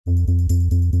And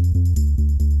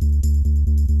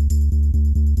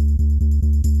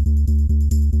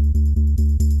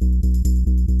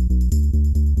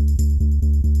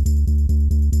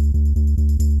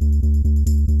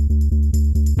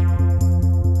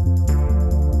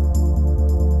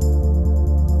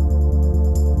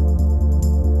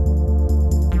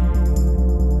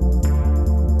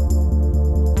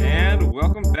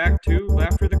welcome back to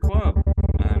Laughter the Club.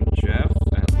 I'm Jeff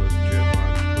at LoveJeff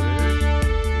on Twitter.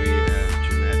 We have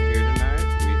Jeanette here tonight.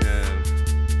 We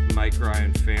have Mike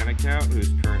Ryan fan account, who's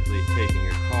currently taking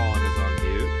a call and is on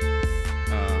mute.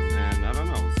 And I don't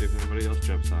know. We'll see if anybody else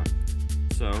jumps on.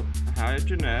 So, hi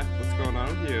Jeanette. What's going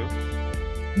on with you?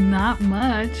 Not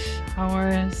much. How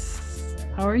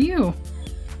are you?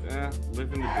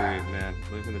 Living the dream, man.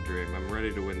 Living the dream. I'm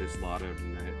ready to win this lotto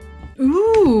tonight.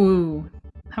 Ooh.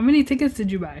 How many tickets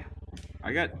did you buy?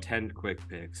 I got 10 quick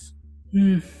picks.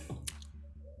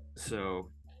 So,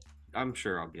 I'm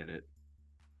sure I'll get it.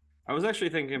 I was actually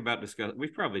thinking about discussing.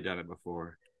 We've probably done it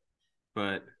before,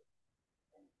 but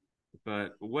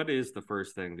what is the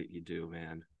first thing that you do,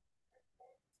 man?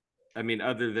 I mean,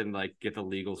 other than like get the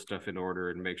legal stuff in order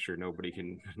and make sure nobody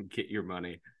can get your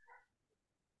money.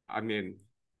 I mean,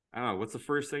 I don't know. What's the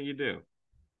first thing you do?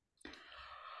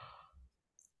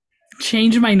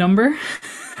 Change my number?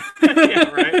 Yeah,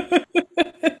 right.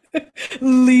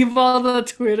 Leave all the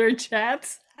Twitter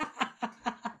chats?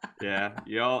 Yeah,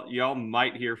 y'all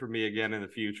might hear from me again in the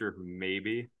future,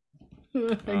 maybe.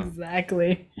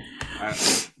 Exactly. I'd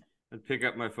pick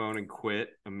up my phone and quit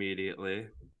immediately.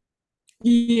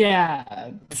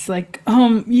 Yeah, it's like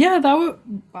yeah,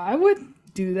 I would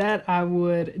do that. I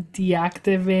would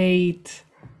deactivate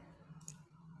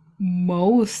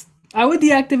most I would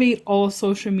deactivate all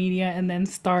social media and then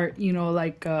start,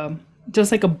 like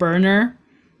just like a burner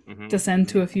to send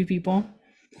to a few people.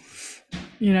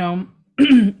 You know,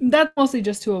 that's mostly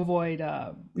just to avoid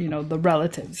the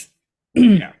relatives.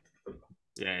 Yeah.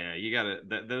 You gotta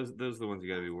those are the ones you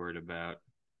gotta be worried about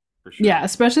for sure. Yeah,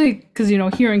 especially because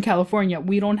here in California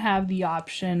we don't have the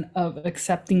option of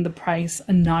accepting the price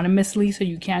anonymously, so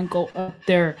you can't go up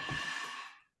there,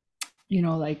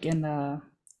 like in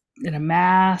a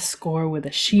mask or with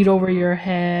a sheet over your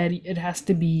head. It has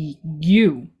to be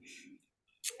you.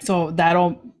 So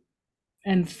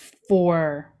and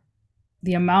for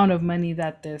the amount of money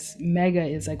that this mega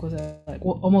is, like, was it like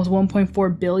almost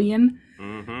 1.4 billion?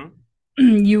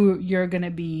 You're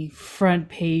gonna be front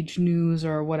page news,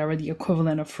 or whatever the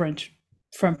equivalent of front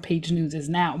page news is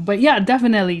now. But yeah,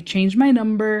 definitely change my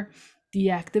number,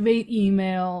 deactivate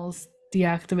emails,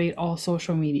 deactivate all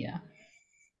social media,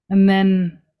 and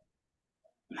then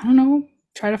I don't know,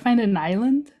 try to find an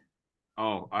island.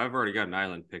 Oh, I've already got an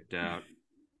island picked out.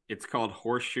 It's called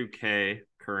Horseshoe Cay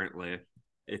currently.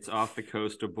 It's off the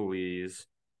coast of Belize.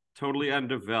 Totally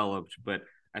undeveloped, but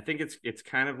I think it's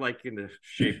kind of like in the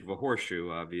shape of a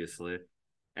horseshoe, obviously.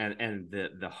 And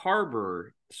the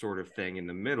harbor sort of thing in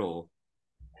the middle,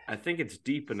 I think it's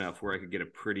deep enough where I could get a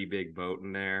pretty big boat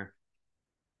in there.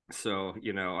 So,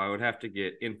 I would have to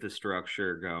get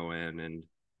infrastructure going and,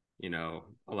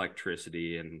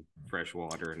 electricity and fresh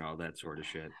water and all that sort of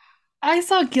shit. I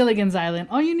saw Gilligan's Island.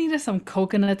 All you need is some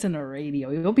coconuts and a radio.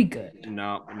 You'll be good.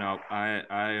 No, I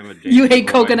am a You danger hate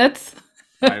boy. coconuts?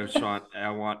 I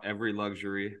want every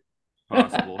luxury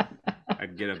possible.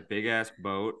 I'd get a big ass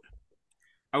boat.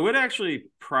 I would actually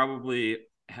probably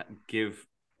give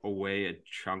away a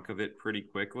chunk of it pretty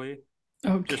quickly,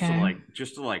 Okay.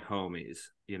 just to like homies,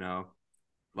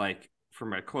 like for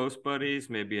my close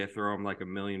buddies, maybe I throw them like $1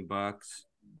 million,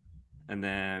 and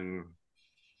then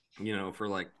for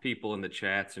like people in the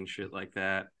chats and shit like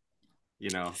that,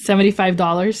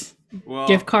 $75 gift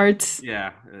well, cards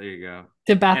yeah, there you go.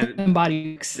 to Bath And and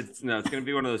Body Works. it's gonna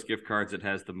be one of those gift cards that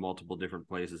has the multiple different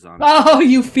places on it. Oh,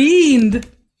 you fiend!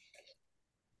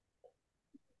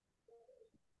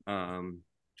 Um,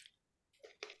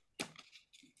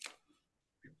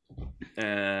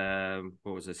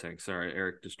 what was I saying? Sorry,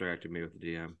 Eric distracted me with the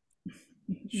DM.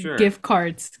 Sure. Gift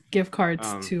cards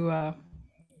to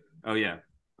Oh yeah.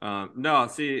 No,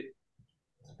 see,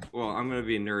 well, I'm gonna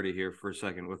be nerdy here for a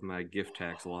second with my gift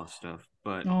tax law stuff,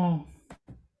 but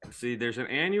see, there's an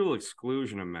annual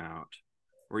exclusion amount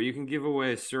where you can give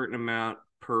away a certain amount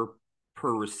per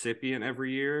recipient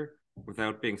every year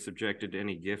without being subjected to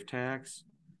any gift tax.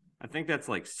 I think that's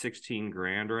like 16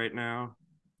 grand right now.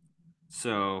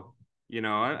 So,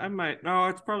 I might, no,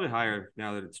 it's probably higher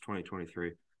now that it's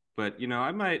 2023. But,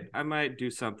 I might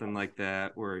do something like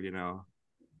that where,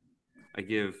 I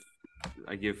give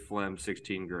Flem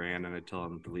 16 grand and I tell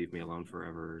him to leave me alone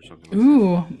forever or something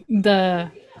like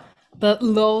that. ooh, The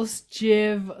Los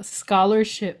Jiv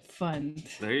Scholarship Fund.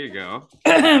 There you go.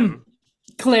 Adam.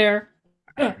 Claire,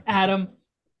 Adam.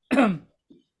 The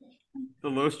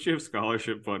Los Chiv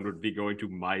Scholarship Fund would be going to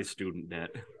my student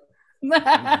debt.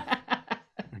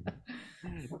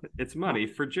 It's money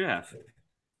for Jeff.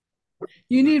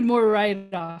 You need more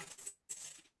write-offs.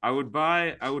 I would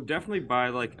definitely buy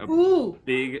like a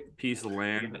big piece of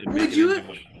land and make Would it you?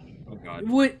 into. Oh God.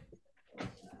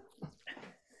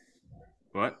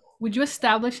 What? Would you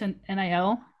establish an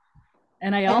NIL?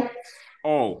 NIL?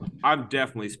 Oh, I'm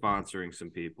definitely sponsoring some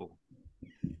people.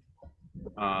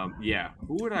 Yeah.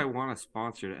 Who would I want to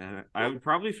sponsor? I would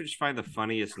probably just find the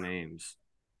funniest names,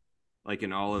 like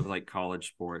in all of like college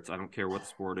sports. I don't care what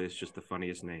sport it is, just the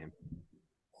funniest name.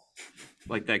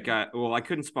 Like that guy. Well, I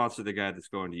couldn't sponsor the guy that's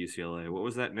going to UCLA. What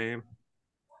was that name?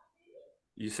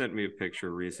 You sent me a picture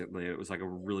recently. It was like a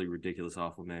really ridiculous,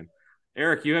 awful name.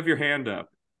 Eric, you have your hand up.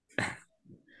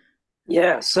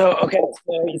 Yeah. So okay.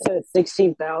 So you said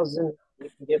 16,000 you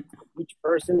can get each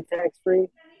person tax free.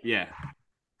 Yeah.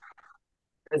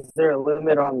 Is there a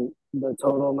limit on the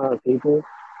total amount of people?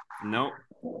 No.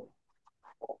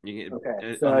 You get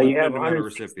Okay. a So you limited have amount of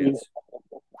 160. recipients.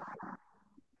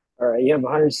 All right. You have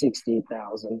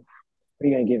 160,000. What are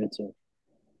you gonna give it to?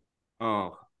 Oh,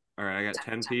 all right. I got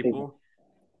 10 people.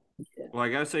 Well, I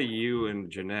gotta say you and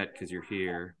Jeanette because you're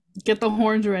here. Get the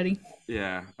horns ready.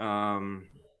 Yeah.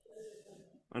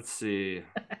 Let's see.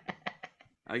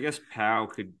 I guess Pow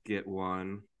could get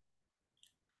one.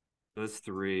 That's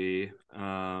three.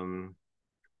 I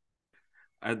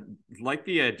like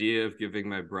the idea of giving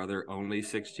my brother only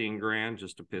 16 grand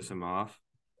just to piss him off.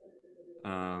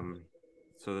 So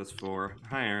that's four.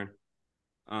 Hi, Aaron.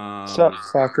 What's up,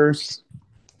 fuckers?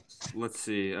 Let's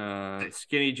see.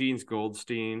 Skinny Jeans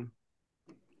Goldstein.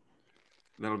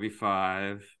 That'll be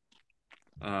five.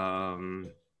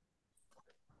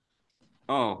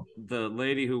 Oh, the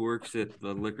lady who works at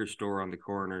the liquor store on the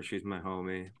corner, she's my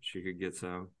homie. She could get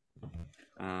some.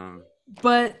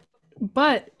 But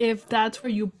if that's where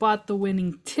you bought the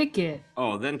winning ticket,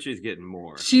 oh, then she's getting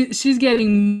more. She's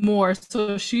getting more,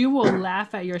 so she will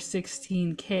laugh at your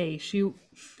 16K.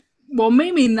 Well,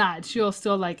 maybe not. She'll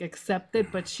still like accept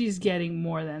it, but she's getting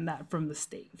more than that from the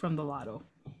state, from the lotto.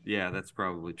 Yeah, that's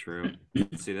probably true.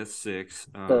 Let's see, that's six.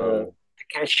 The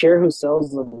cashier who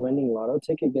sells the winning lotto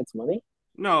ticket gets money?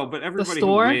 No, but everybody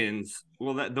who wins,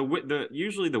 well, the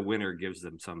usually the winner gives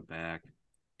them some back.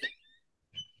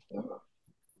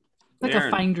 Like Aaron,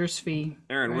 a finder's fee.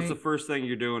 Aaron, right? What's the first thing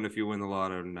you're doing if you win the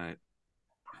lotto tonight?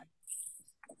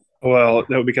 Well,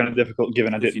 that would be kind of difficult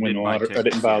given I didn't win the lottery. I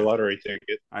didn't buy a lottery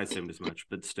ticket. I assumed as much,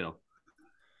 but still.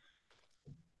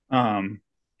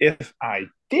 If I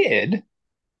did,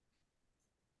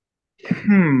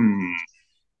 I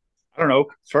don't know.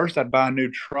 First, I'd buy a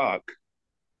new truck.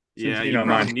 Yeah, you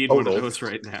probably need one of those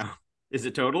right now. Is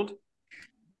it totaled?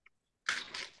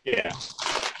 Yeah.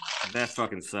 That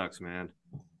fucking sucks, man.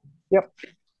 Yep.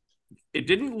 It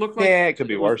didn't look like... Yeah, it could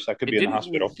be worse. I could be in the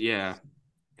hospital. Yeah.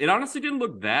 It honestly didn't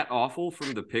look that awful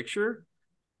from the picture.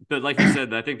 But like you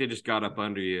said, I think they just got up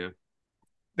under you.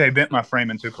 They bent my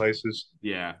frame in two places.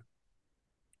 Yeah.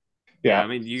 Yeah. I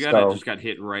mean, you just got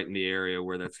hit right in the area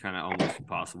where that's kind of almost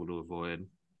impossible to avoid.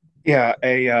 Yeah,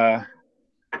 a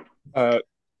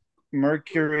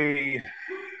Mercury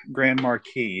Grand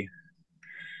Marquis.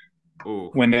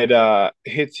 Ooh. When it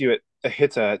hits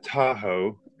a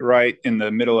Tahoe right in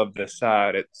the middle of the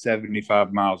side at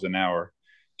 75 miles an hour,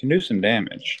 can do some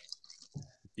damage.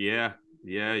 Yeah,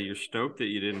 you're stoked that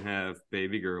you didn't have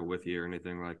baby girl with you or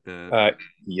anything like that.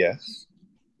 Yes.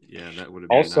 Yeah, that would have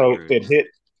been also it hit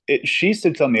it. She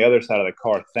sits on the other side of the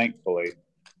car, thankfully.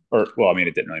 Or well, I mean,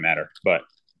 it didn't really matter, but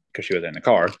because she was in the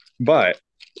car. But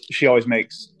she always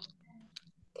makes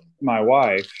my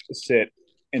wife sit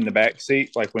in the back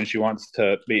seat, like when she wants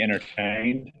to be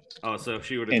entertained. Oh, so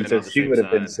she would have been. And so she would have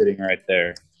been sitting right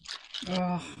there.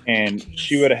 Oh, and geez.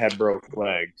 She would have had broke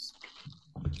legs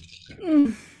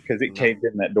because it caved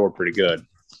in that door pretty good.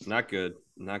 Not good.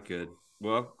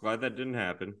 Well, glad that didn't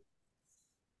happen.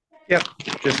 Yep,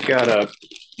 just got a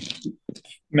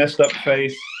messed up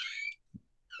face,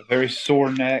 a very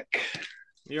sore neck.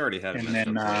 You already had a messed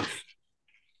up face.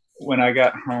 When I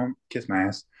got home, kiss my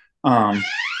ass.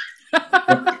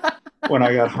 When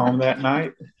I got home that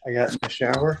night, I got in the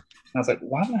shower and I was like,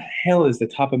 why the hell is the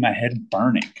top of my head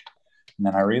burning? And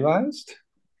then I realized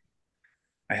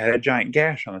I had a giant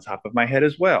gash on the top of my head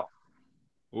as well.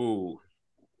 Ooh.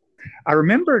 I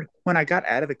remembered when I got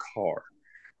out of the car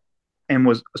and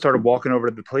started walking over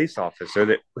to the police officer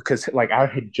that because like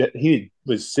he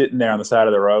was sitting there on the side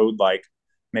of the road, like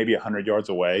maybe 100 yards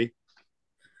away.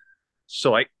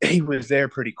 So like he was there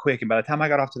pretty quick, and by the time I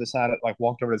got off to the side, like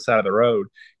walked over to the side of the road,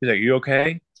 he's like, "You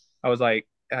okay?" I was like,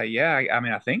 "Yeah, I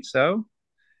mean, I think so."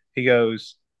 He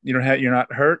goes, you're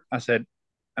not hurt?" I said,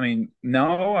 "I mean,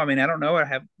 no. I mean, I don't know. I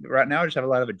have right now. I just have a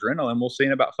lot of adrenaline. We'll see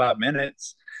in about 5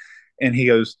 minutes." And he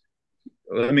goes,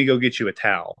 "Let me go get you a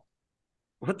towel."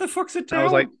 What the fuck's a And I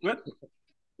was like, towel? What?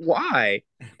 "Why?"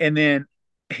 And then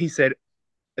he said,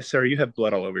 "Sir, you have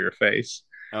blood all over your face."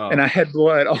 And Oh, I had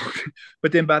blood all,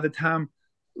 but then by the time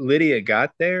Lydia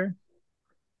got there,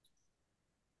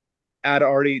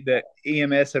 the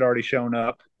EMS had already shown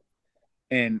up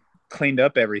and cleaned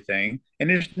up everything, and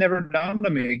it just never dawned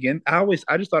on me again. I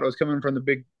just thought it was coming from the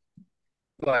big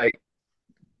like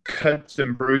cuts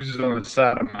and bruises on the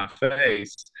side of my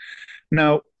face.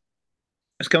 No,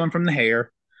 it's coming from the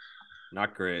hair.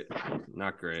 not great.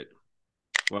 Not great.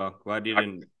 Well, glad you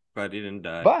didn't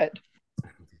die. But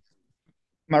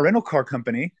my rental car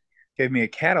company gave me a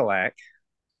Cadillac,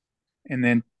 and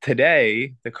then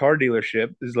today the car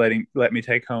dealership is let me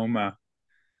take home a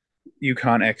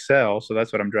Yukon XL, so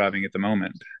that's what I'm driving at the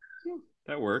moment.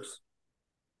 That works.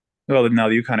 Well, no,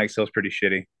 the Yukon XL is pretty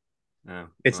shitty. Oh,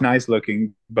 It's well. nice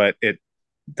looking, but it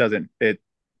doesn't. It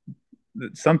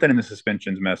something in the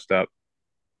suspension's messed up.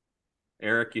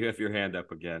 Eric, you have your hand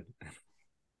up again.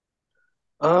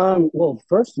 Well,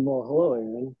 first of all, hello,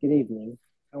 Aaron. Good evening.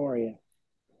 How are you?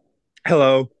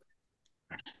 Hello.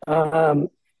 What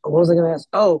was I going to ask?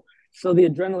 Oh, so the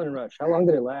adrenaline rush, how long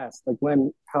did it last?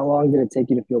 How long did it take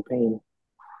you to feel pain?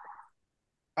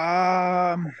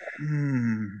 Um,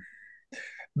 hmm,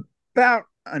 about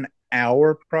an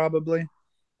hour probably.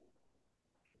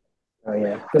 Oh,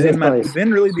 yeah. Because Then that's my probably,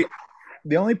 then really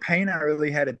the only pain I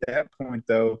really had at that point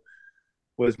though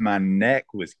was my neck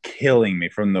was killing me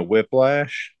from the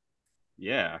whiplash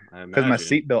Yeah, I because my imagine.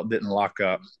 seatbelt didn't lock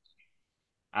up.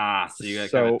 So you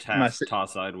got kind of So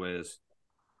tossed sideways.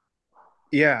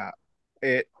 yeah,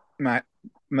 it my,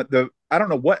 the I don't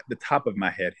know what the top of my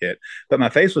head hit, but my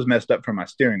face was messed up from my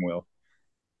steering wheel,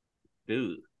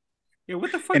 Dude. Yeah,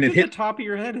 what the fuck and it did the hit. top of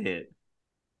your head hit?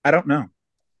 I don't know.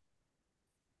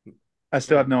 I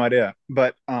still Huh. have no idea,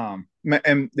 but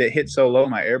and it hit so low,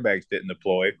 my airbags didn't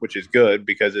deploy, which is good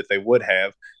because if they would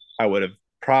have, I would have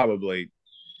probably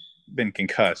been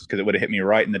concussed because it would have hit me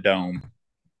right in the dome.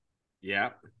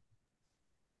 Yeah.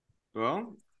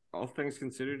 Well, all things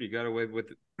considered, you got away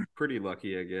with it pretty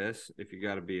lucky, I guess, if you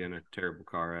got to be in a terrible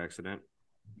car accident.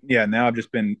 Yeah, now I've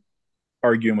just been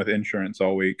arguing with insurance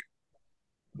all week.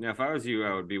 Now, if I was you,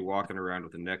 I would be walking around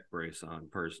with a neck brace on,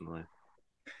 personally.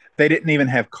 They didn't even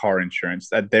have car insurance.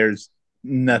 There's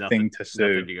Nothing, nothing to nothing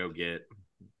sue. to go get.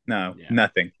 No, Yeah.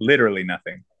 nothing. Literally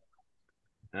nothing.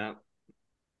 Oh,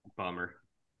 bummer.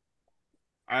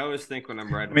 I always think when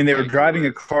I'm riding I my mean, bike to work.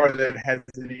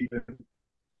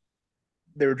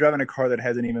 they were driving a car that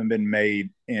hasn't even been made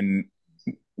in.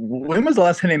 When was the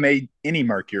last time they made any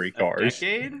Mercury A cars?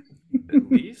 decade, at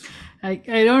least. I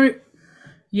don't.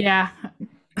 Yeah,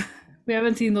 we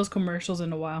haven't seen those commercials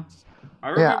in a while. Yeah. I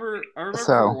remember for a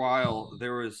So while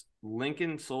there was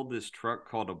Lincoln sold this truck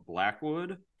called a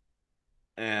Blackwood,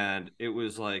 and it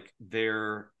was like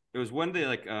it was when they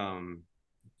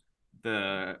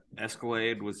the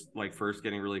Escalade was like first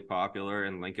getting really popular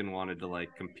and Lincoln wanted to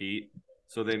like compete.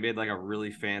 So they made like a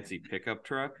really fancy pickup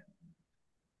truck.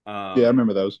 yeah, I Um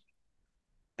remember those.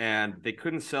 and they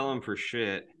couldn't sell them for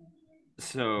shit.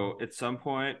 So at some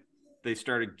point they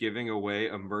started giving away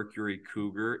a Mercury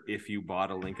Cougar if you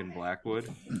bought a Lincoln Blackwood.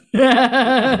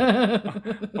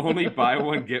 Only buy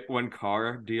one get one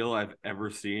car deal I've ever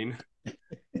seen.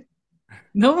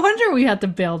 No wonder we had to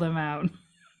bail them out.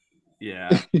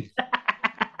 Yeah,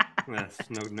 that's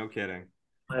no kidding.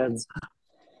 that's,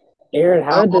 Aaron,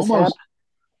 how I did this happen? almost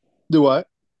do what?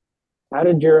 How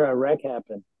did your wreck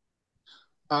happen?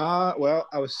 Well,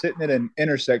 I was sitting at an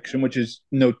intersection, which is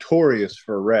notorious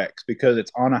for wrecks because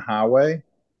it's on a highway,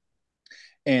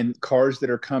 and cars that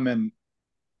are coming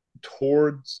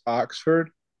towards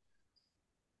Oxford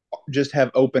just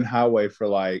have open highway for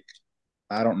like,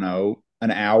 I don't know,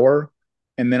 an hour.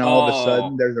 And then all of a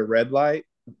sudden Oh, there's a red light.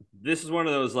 this is one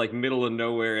of those like middle of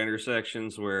nowhere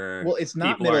intersections where Well, it's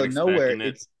not people middle aren't of nowhere. expecting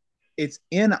it. It's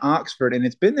in Oxford and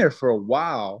it's been there for a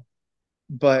while,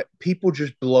 but people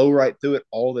just blow right through it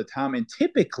all the time. And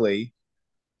typically,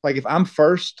 like if I'm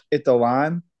first at the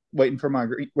line waiting for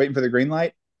the green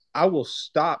light, I will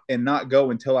stop and not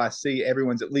go until I see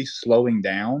everyone's at least slowing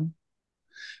down.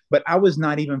 But I was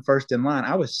not even first in line.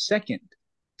 I was second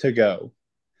to go.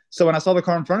 So when I saw the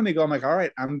car in front of me go, I'm like, all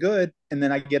right, I'm good. And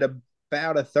then I get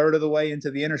about a third of the way into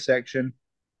the intersection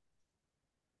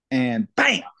and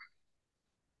bam.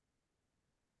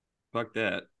 Fuck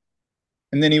that.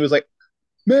 And then he was like,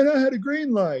 man, I had a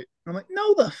green light. I'm like,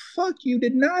 no, the fuck, you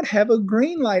did not have a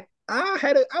green light.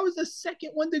 I was the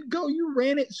second one to go. You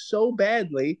ran it so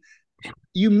badly.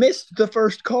 You missed the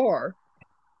first car.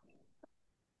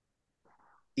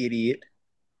 Idiot.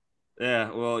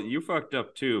 Yeah, well, you fucked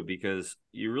up too because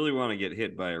you really want to get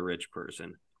hit by a rich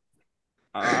person.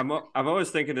 I'm always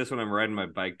thinking this when I'm riding my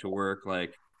bike to work,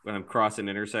 like when I'm crossing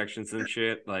intersections and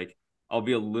shit. Like I'll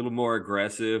be a little more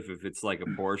aggressive if it's like a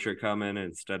Porsche coming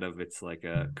instead of it's like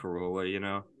a Corolla, you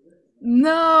know?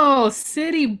 No,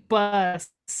 city bus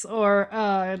or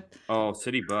Oh,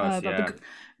 city bus, yeah. the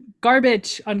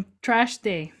garbage on trash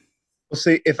day. Well,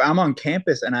 see, if I'm on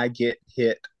campus and I get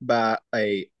hit by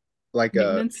like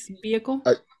Maintenance vehicle.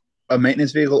 a, a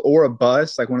maintenance vehicle or a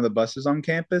bus, like one of the buses on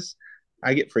campus,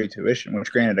 I get free tuition,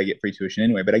 which granted I get free tuition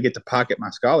anyway, but I get to pocket my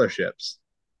scholarships.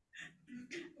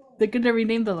 They're gonna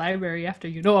rename the library after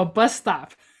you. No, a bus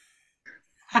stop.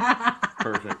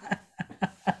 Perfect.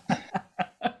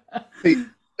 See,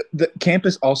 the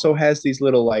campus also has these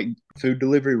little like food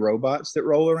delivery robots that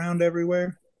roll around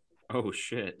everywhere. Oh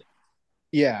shit.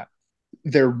 Yeah,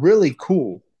 they're really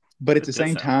cool, but at That the does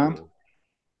same sound time, cool.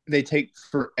 they take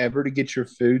forever to get your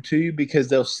food to you because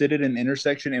they'll sit at an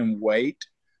intersection and wait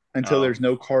until Oh, there's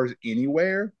no cars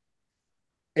anywhere.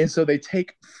 And so they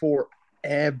take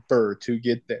forever to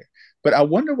get there. But I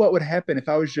wonder what would happen if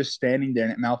I was just standing there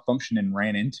and it malfunctioned and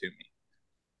ran into me,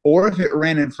 or if it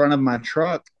ran in front of my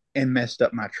truck and messed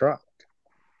up my truck.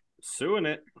 suing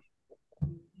it.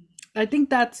 I think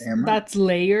Damn right. that's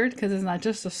layered because it's not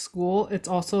just a school, it's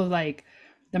also like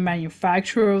the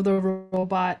manufacturer of the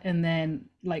robot and then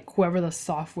like whoever the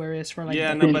software is for like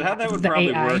Yeah, the no, but how that would the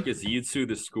probably AI. work is you'd sue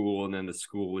the school and then the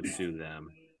school would sue them.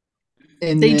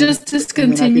 And They then just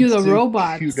and then I discontinue could the sue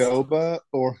robots. Qdoba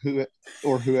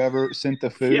or whoever sent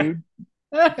the Yeah. food,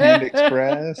 Panda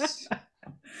Express,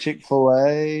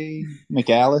 Chick-fil-A,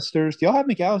 McAllister's. Do y'all have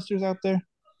McAllister's out there?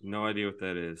 No idea what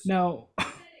that is. No.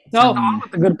 No.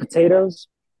 The good potatoes.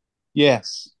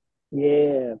 Yes.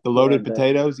 Yeah, The yeah, loaded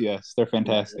potatoes, yes, they're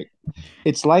fantastic.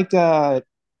 It's like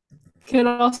Can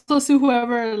also sue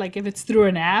whoever, like if it's through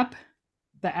an app,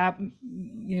 the app,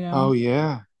 oh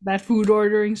yeah. that food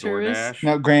ordering service. DoorDash.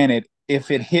 Now granted,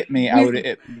 if it hit me, I would We,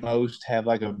 at most have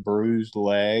like a bruised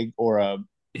leg or a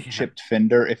Yeah. chipped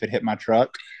fender if it hit my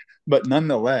truck. But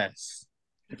nonetheless,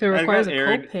 if it I requires got a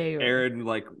Aaron copay or Aaron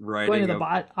like going to writing the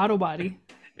up auto body.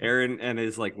 Aaron and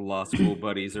his like law school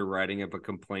buddies are writing up a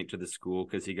complaint to the school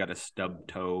because he got a stubbed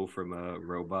toe from a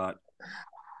robot.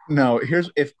 no, here's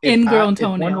Ingrown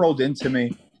if one toenail. rolled into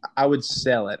me, I would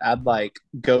sell it. I'd like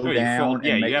go No, you fall. down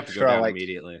Yeah, and you make have to go sure I down like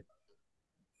immediately.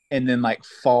 and then like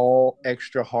fall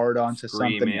extra hard onto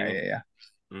something. Yeah, Screaming. yeah, yeah.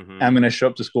 Mm-hmm. I'm gonna show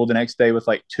up to school the next day with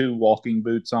like 2 walking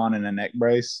boots on and a neck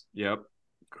brace. Yep.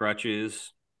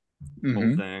 Crutches, whole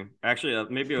Mm-hmm. thing. Actually,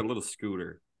 maybe a little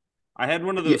scooter. I had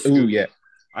one of Yeah. those. Ooh, yeah.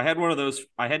 I had one of those.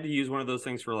 I had to use one of those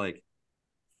things for like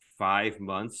 5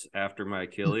 months after my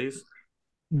Achilles.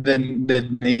 Then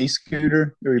the knee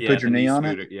scooter, or you Yeah, put your the knee knee on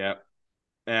it. scooter. Yeah,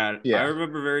 and I Yeah.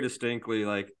 remember very distinctly,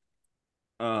 like,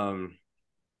 um,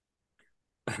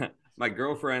 my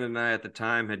girlfriend and I at the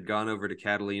time had gone over to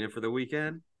Catalina for the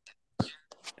weekend,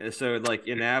 and so like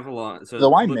in Avalon, The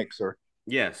wine mixer.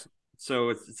 yes, so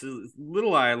it's a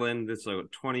little island. It's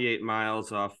like 28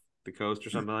 miles off the coast or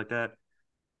something like that.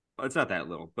 It's not that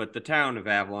little, but the town of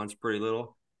Avalon's pretty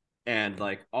little, and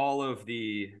like all of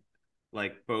the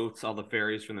like boats, all the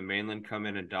ferries from the mainland come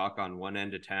in and dock on one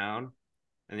end of town,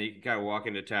 and then you can kind of walk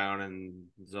into town and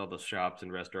there's all the shops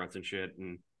and restaurants and shit.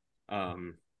 And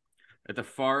um, at the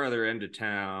far other end of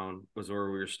town was where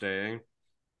we were staying,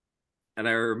 and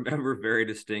I remember very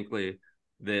distinctly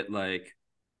that like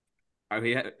I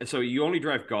mean, so you only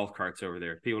drive golf carts over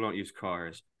there. People don't use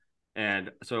cars,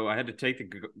 and so I had to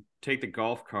take the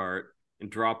golf cart and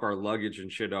drop our luggage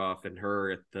and shit off and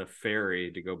her at the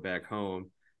ferry to go back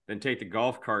home. Then take the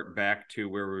golf cart back to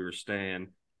where we were staying,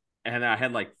 and I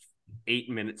had like 8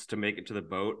 minutes to make it to the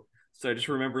boat. So I just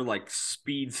remember like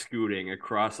speed scooting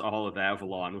across all of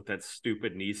Avalon with that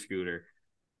stupid knee scooter,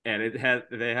 and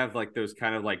they have like those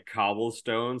kind of like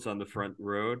cobblestones on the front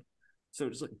road, so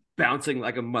just like bouncing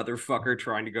like a motherfucker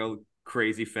trying to go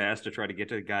crazy fast to try to get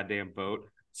to the goddamn boat,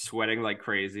 sweating like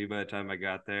crazy by the time I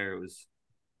got there. It was,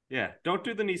 yeah, don't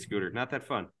do the knee scooter. Not that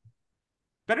fun.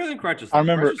 Better than crutches, I though.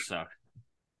 remember Crutches suck.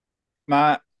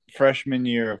 my freshman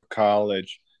year of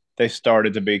college, they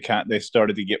started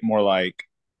to get more like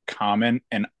common,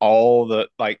 and all the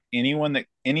like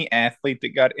any athlete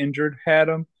that got injured had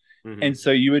them. Mm-hmm. And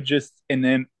so you would just and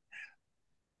then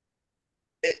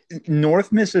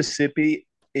North Mississippi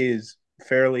is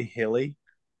fairly hilly.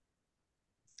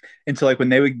 And so like when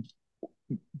they would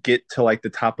get to like the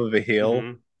top of a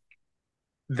hill,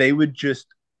 they would just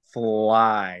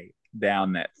fly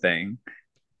down that thing.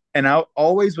 And I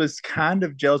always was kind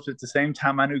of jealous, but at the same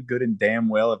time, I knew good and damn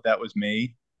well if that was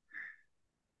me,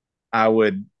 I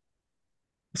would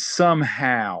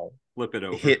somehow flip it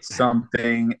over, hit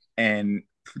something, and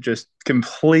just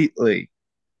completely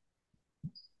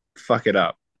fuck it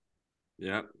up.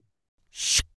 Yep.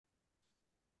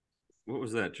 What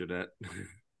was that, Jadette?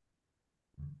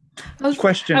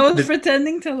 Question. I was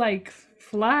pretending to like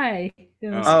fly.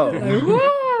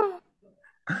 Oh.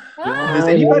 Does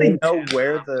anybody know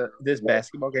where this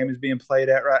basketball game is being played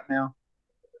at right now?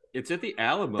 It's at the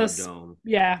Alamo Dome.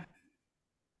 Yeah.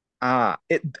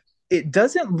 It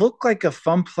doesn't look like a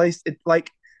fun place. It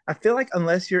like, I feel like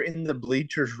unless you're in the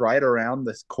bleachers right around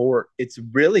this court, it's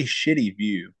really shitty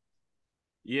view.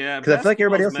 Yeah, because I feel like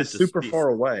everybody else is super far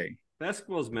away.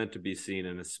 Basketball is meant to be seen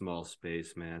in a small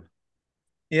space, man.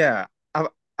 Yeah,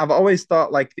 I've always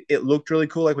thought like it looked really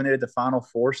cool, like when they did the Final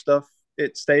Four stuff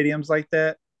at stadiums like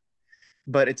that.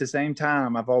 But at the same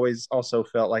time, I've always also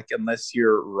felt like unless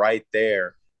you're right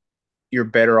there, you're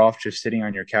better off just sitting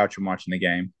on your couch and watching the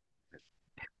game.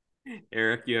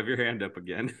 Eric, you have your hand up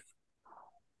again.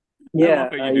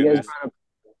 Yeah, you guys brought up.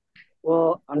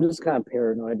 Well, I'm just kind of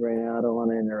paranoid right now. I don't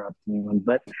want to interrupt anyone,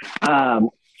 but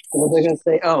what was I going to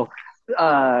say? Oh,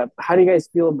 how do you guys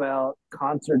feel about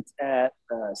concerts at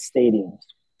stadiums?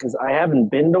 Because I haven't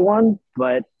been to one,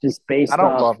 but just based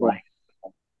off like,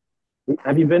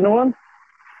 have you been to one?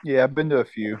 Yeah, I've been to a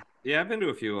few. Yeah, I've been to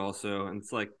a few also, and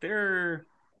it's like they're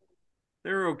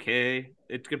okay.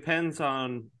 It depends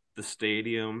on the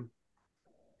stadium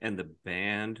and the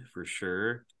band for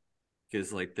sure,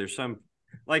 because like there's some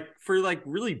like for like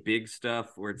really big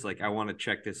stuff where it's like I want to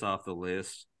check this off the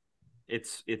list.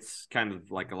 It's kind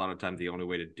of like a lot of times the only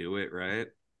way to do it, right?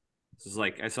 It's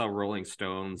like I saw Rolling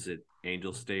Stones at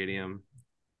Angel Stadium.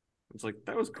 It's like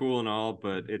that was cool and all,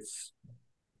 but it's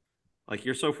like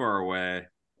you're so far away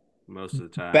most of the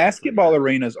time. Basketball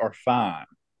arenas are fine.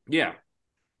 Yeah.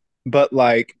 But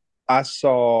like I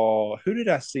saw, who did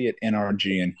I see at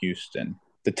NRG in Houston?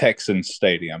 The Texans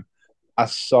Stadium. I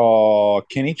saw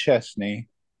Kenny Chesney,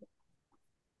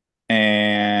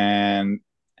 and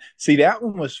see, that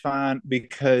one was fine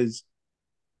because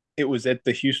it was at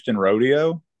the Houston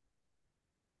Rodeo,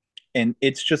 and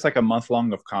it's just like a month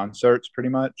long of concerts pretty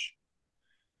much.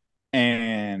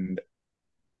 And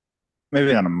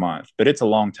maybe not a month, but it's a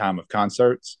long time of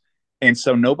concerts. And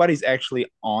so nobody's actually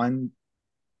on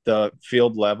the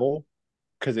field level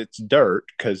because it's dirt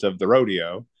because of the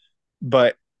rodeo.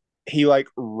 But he rode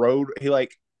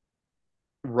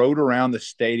around the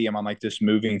stadium on like this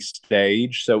moving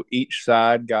stage. So each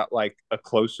side got like a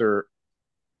closer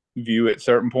view at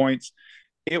certain points.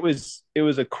 It was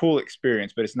a cool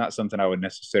experience, but it's not something I would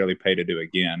necessarily pay to do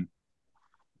again.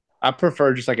 I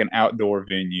prefer just like an outdoor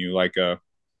venue, like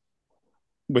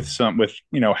with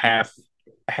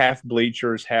half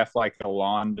bleachers, half like a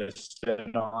lawn to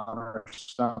sit on or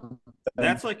something.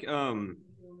 That's like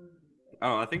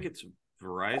I think it's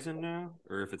Verizon now,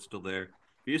 or if it's still there.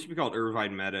 It used to be called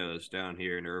Irvine Meadows down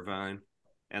here in Irvine,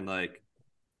 and like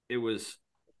it was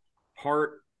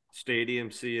part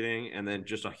stadium seating and then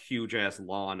just a huge ass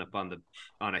lawn up on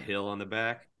a hill on the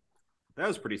back. That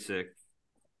was pretty sick.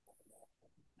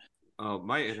 Oh,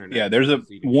 my internet. Yeah, there's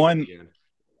one.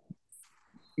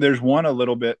 There's one a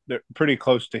little bit pretty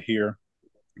close to here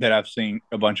that I've seen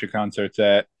a bunch of concerts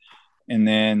at, and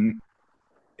then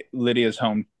Lydia's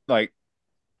home, like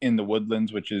in the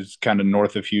Woodlands, which is kind of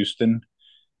north of Houston.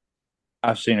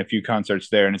 I've seen a few concerts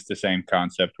there, and it's the same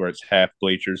concept where it's half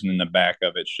bleachers, and in the back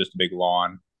of it's just a big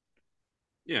lawn.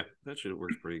 Yeah, that shit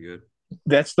works pretty good.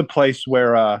 That's the place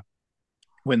where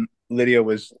when Lydia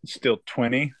was still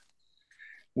 20,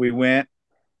 we went,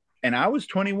 and I was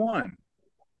 21.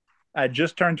 I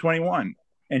just turned 21.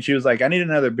 And she was like, I need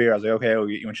another beer. I was like, okay, I'll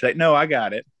get you. And she's like, no, I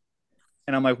got it.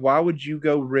 And I'm like, why would you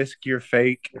go risk your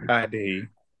fake ID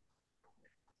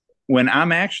when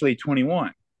I'm actually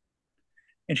 21?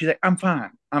 And she's like, I'm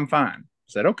fine. I'm fine. I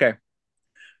said, okay.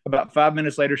 About 5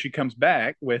 minutes later, she comes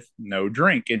back with no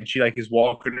drink. And she like is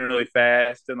walking really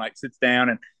fast and like sits down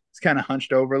and it's kind of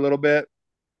hunched over a little bit.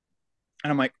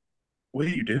 And I'm like, what are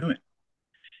you doing?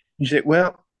 And she's like,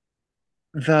 well,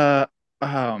 the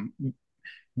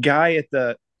guy at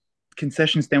the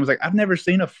concession stand was like, I've never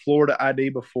seen a Florida ID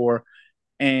before.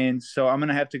 And so I'm going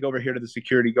to have to go over here to the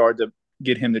security guard to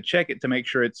get him to check it to make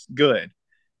sure it's good.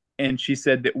 And she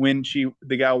said that when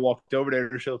the guy walked over there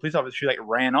to show the police officer, she like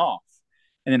ran off.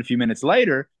 And then a few minutes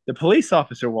later, the police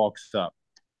officer walks up.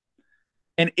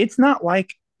 And it's not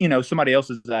like, somebody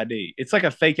else's ID. It's like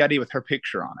a fake ID with her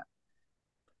picture on it.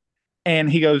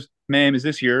 And he goes, "Ma'am, is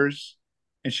this yours?"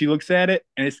 And she looks at it,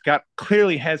 and it's got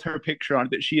clearly has her picture on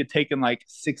it that she had taken like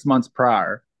 6 months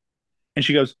prior. And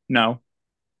she goes, "No."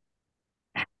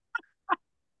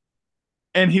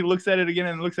 And he looks at it again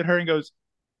and looks at her and goes,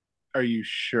 "Are you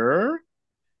sure?"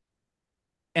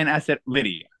 And I said,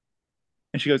 "Lydia."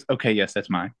 And she goes, "Okay, yes, that's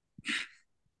mine."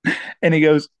 And he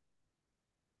goes,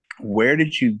 "Where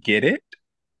did you get it?"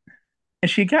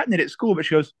 And she had gotten it at school, but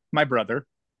she goes, "My brother."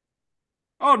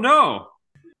 Oh no.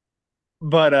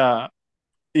 But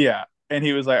yeah. And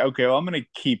he was like, "Okay, well, I'm gonna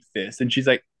keep this." And she's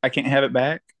like, "I can't have it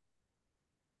back."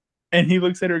 And he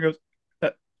looks at her and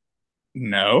goes,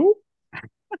 "No."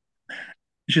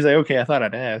 She's like, "Okay, I thought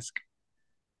I'd ask."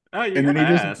 Oh, you And then gotta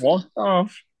he just ask. walked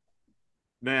off.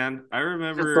 Man, I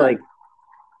Just like, remember.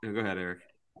 Go ahead, Eric.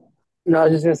 no, I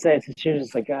was just gonna say, she was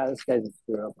just like, this guy's a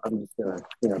screw up. I'm just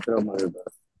gonna, throw him under the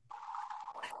bus.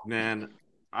 Man,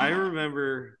 I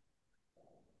remember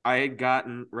I had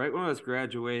gotten right when I was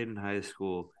graduating high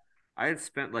school, I had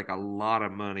spent like a lot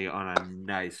of money on a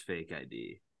nice fake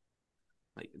ID.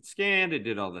 Like it scanned, it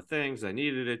did all the things I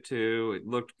needed it to, it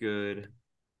looked good.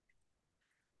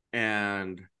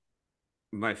 And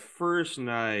my first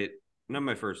night, not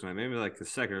my first night, maybe like the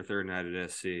second or third night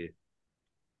at SC,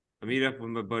 I meet up with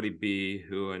my buddy B,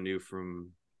 who I knew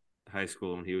from high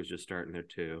school, and he was just starting there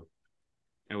too.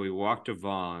 And we walked to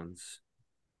Vaughn's.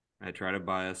 I tried to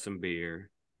buy us some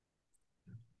beer,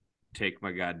 take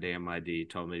my goddamn ID,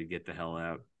 told me to get the hell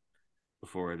out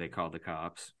before they called the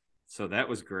cops. So that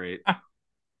was great.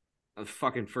 The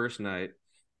fucking first night.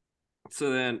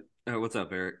 So then, what's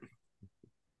up, Eric?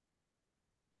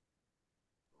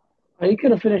 Oh, you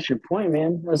could have finished your point,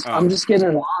 man. I'm just getting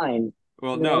in line.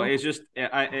 Well, no, it's just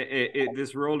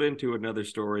this rolled into another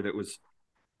story that was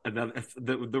another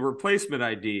the replacement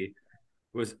ID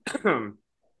was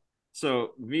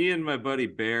so me and my buddy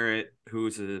Barrett,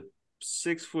 who's a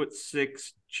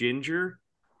 6'6" ginger,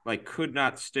 like could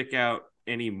not stick out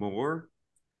anymore.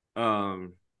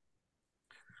 Um,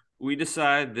 we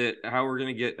decide that how we're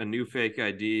gonna get a new fake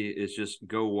ID is just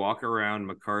go walk around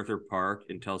MacArthur Park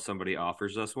until somebody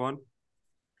offers us one.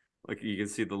 Like you can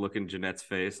see the look in Jeanette's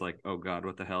face, like, oh God,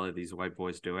 what the hell are these white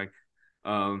boys doing?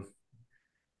 Um,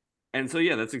 and so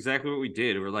yeah, that's exactly what we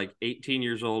did. We're like 18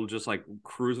 years old, just like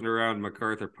cruising around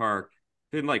MacArthur Park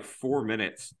in like 4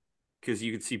 minutes, because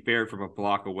you could see Barrett from a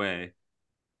block away.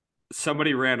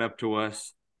 Somebody ran up to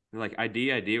us, they're like,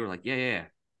 ID, ID. We're like, yeah.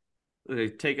 They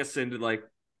take us into like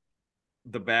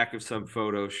the back of some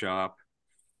photo shop,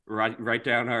 write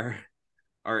down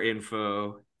our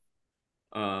info,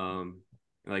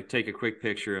 like take a quick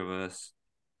picture of us.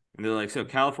 And they're like, so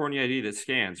California ID that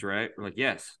scans, right? We're like,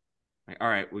 yes. Like, all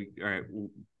right,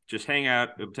 just hang out.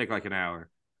 It'll take like an hour.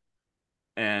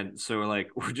 And so we're like,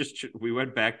 we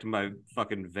went back to my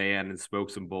fucking van and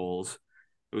smoked some bowls.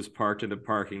 It was parked in the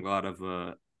parking lot of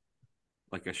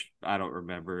like I don't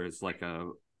remember. It's like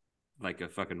a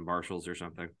fucking Marshalls or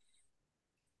something.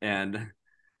 And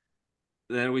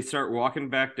then we start walking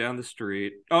back down the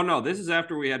street. Oh no, this is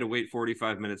after we had to wait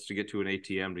 45 minutes to get to an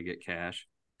ATM to get cash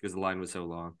because the line was so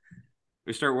long.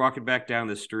 We start walking back down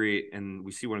the street and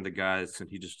we see one of the guys and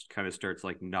he just kind of starts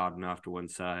like nodding off to one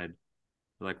side.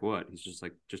 We're like, what? He's just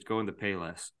like, just go in the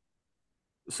Payless.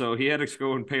 So he had us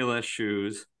go in Payless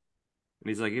shoes. And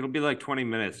he's like, it'll be like 20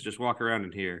 minutes. Just walk around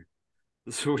in here.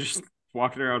 So we're just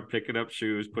walking around, picking up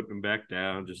shoes, putting them back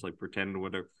down, just like pretending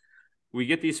whatever. We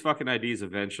get these fucking IDs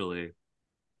eventually.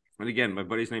 And again, my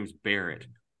buddy's name's Barrett.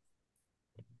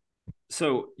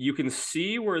 So you can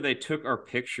see where they took our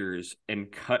pictures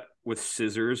and cut with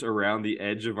scissors around the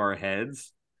edge of our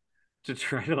heads to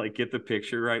try to like get the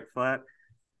picture right flat.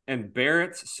 And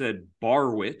Barrett's said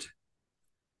Barwit.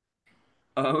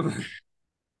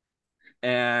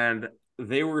 And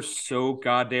they were so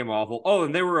goddamn awful. Oh,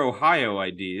 and they were Ohio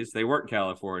IDs. They weren't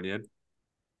Californian.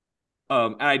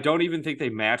 And I don't even think they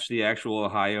matched the actual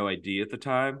Ohio ID at the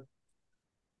time.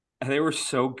 And they were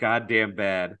so goddamn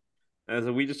bad. And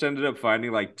so we just ended up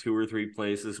finding like 2 or 3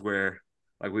 places where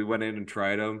like we went in and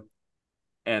tried them,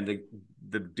 and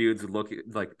the dudes would look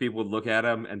like people would look at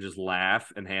them and just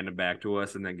laugh and hand them back to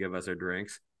us and then give us our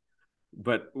drinks.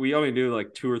 But we only knew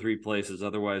like 2 or 3 places.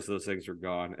 Otherwise, those things were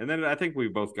gone. And then I think we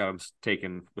both got them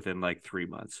taken within like 3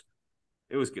 months.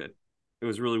 It was good. It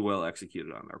was really well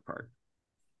executed on our part.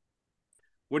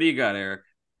 What do you got, Eric?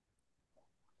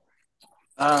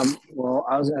 Well,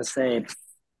 I was gonna say,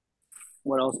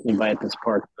 what else can you buy at this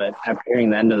park? But after hearing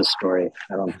the end of the story,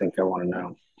 I don't think I want to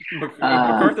know.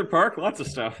 MacArthur Park, lots of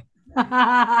stuff. Pretty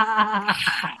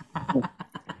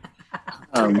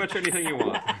much anything you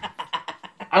want.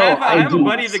 I have a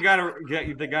buddy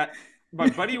that got.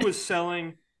 My buddy was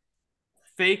selling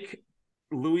fake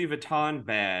Louis Vuitton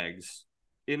bags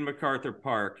in MacArthur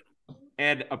Park,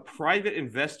 and a private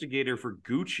investigator for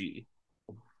Gucci,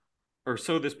 or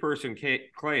so this person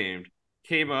claimed,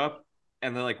 came up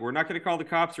and they're like, "We're not going to call the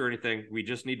cops or anything. We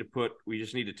just need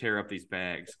to tear up these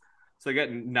bags." So they got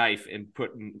a knife and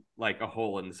put like a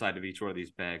hole in the side of each one of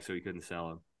these bags so he couldn't sell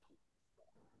them.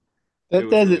 That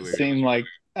doesn't seem like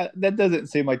that doesn't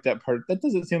seem like that part. That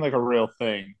doesn't seem like a real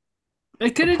thing.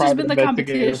 It could have just been the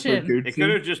competition. It could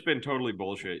have just been totally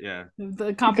bullshit. Yeah,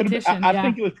 the competition. I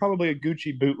think it was probably a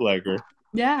Gucci bootlegger.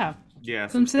 Yeah. Yeah,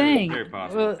 that's what I'm saying. Very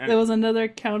possible. Well, there was another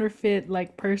counterfeit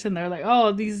like person. They're like,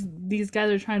 "Oh, these guys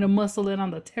are trying to muscle in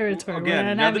on the territory. Again,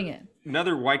 we're not having it."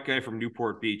 Another white guy from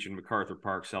Newport Beach in MacArthur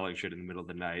Park selling shit in the middle of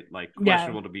the night, like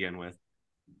questionable to begin with.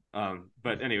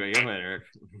 But anyway, go ahead, Eric.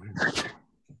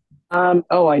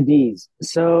 IDs.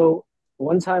 So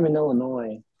one time in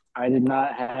Illinois, I did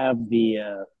not have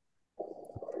the.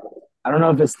 I don't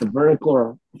know if it's the vertical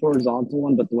or horizontal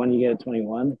one, but the one you get at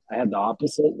 21. I had the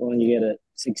opposite, the one you get at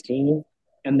 16,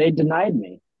 and they denied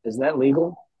me. Is that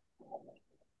legal?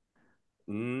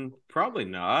 Probably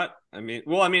not. I mean,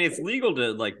 it's legal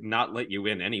to like not let you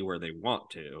in anywhere they want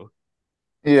to.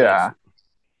 Yeah.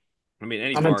 So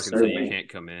any bar can say you can't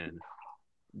come in,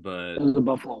 but it was the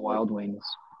Buffalo Wild Wings.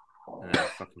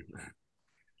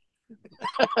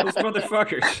 Those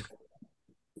motherfuckers.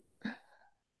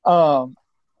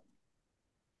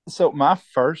 So my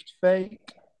first fake,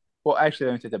 well, actually,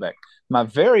 let me take that back. My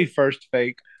very first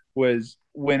fake was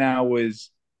when I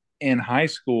was in high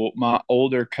school. My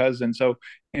older cousin. So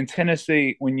in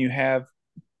Tennessee, when you have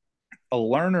a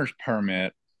learner's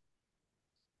permit,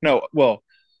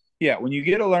 when you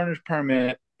get a learner's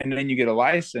permit and then you get a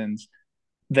license,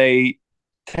 they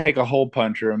take a hole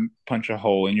puncher and punch a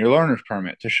hole in your learner's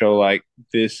permit to show like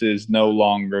this is no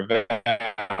longer valid.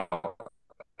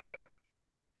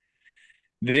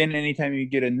 Then anytime you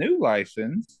get a new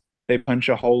license, they punch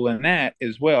a hole in that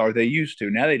as well, or they used to.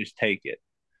 Now they just take it.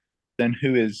 Then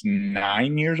who is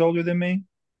 9 years older than me?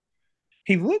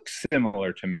 He looks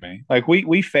similar to me. Like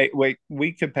we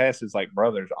could pass as like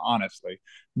brothers, honestly.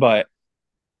 But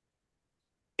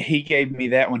he gave me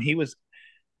that when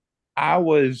I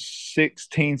was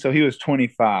 16, so he was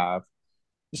 25.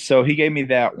 So he gave me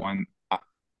that one. I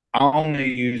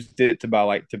only used it to buy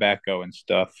like tobacco and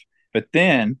stuff. But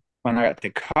then when I got to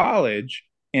college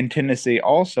in Tennessee,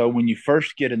 also, when you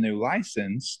first get a new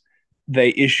license, they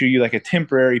issue you like a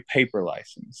temporary paper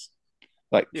license,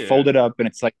 like folded up, and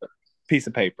it's like a piece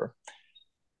of paper.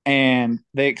 And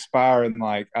they expire in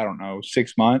like, I don't know,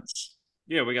 6 months.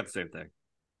 Yeah, we got the same thing.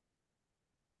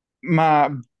 My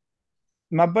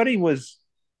buddy was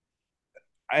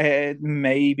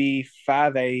maybe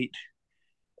 5'8",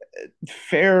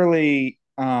 fairly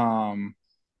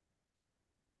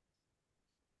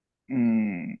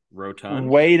rotund,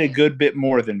 weighed a good bit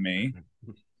more than me,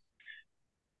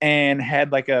 and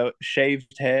had like a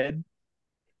shaved head.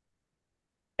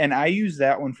 And I used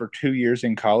that one for 2 years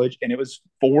in college, and it was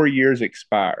 4 years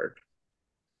expired.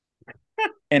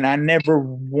 And I never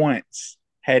once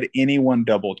had anyone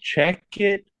double check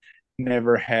it.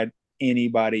 Never had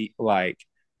anybody I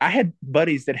had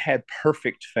buddies that had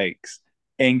perfect fakes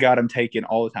and got them taken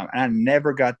all the time. And I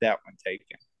never got that one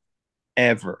taken,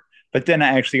 ever. But then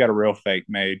I actually got a real fake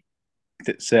made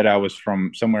that said I was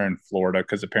from somewhere in Florida,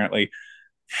 because apparently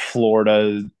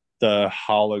Florida, the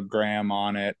hologram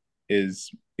on it is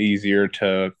easier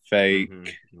to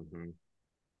fake.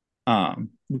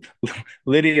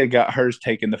 Lydia got hers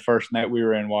taken the first night we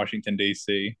were in Washington,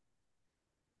 D.C.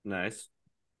 Nice.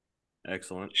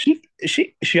 Excellent.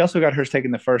 She also got hers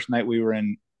taken the first night we were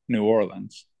in New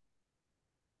Orleans.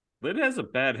 Lydia has a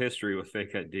bad history with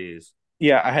fake IDs.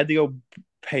 Yeah, I had to go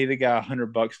pay the guy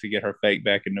 $100 to get her fake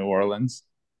back in New Orleans.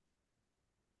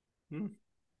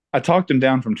 I talked him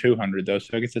down from 200 though,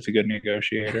 so I guess that's a good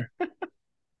negotiator.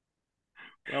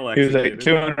 Well, he was like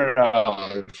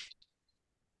 $200.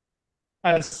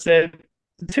 I said,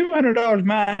 $200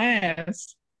 my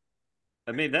ass.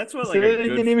 I mean, that's what like so it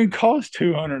didn't even cost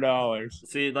 $200.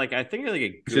 See, like I think like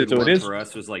a good one for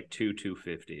us was like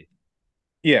 $250.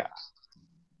 Yeah.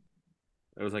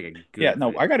 It was like a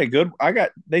good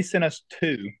fit. They sent us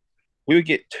two. We would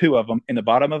get two of them in the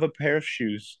bottom of a pair of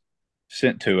shoes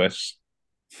sent to us.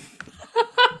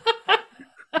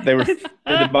 They were at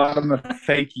the bottom of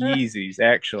fake Yeezys,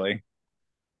 actually.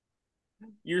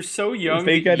 You're so young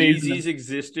that Yeezys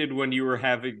existed when you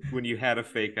had a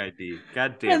fake ID.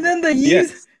 God damn. And then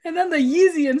the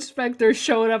Yeezy inspector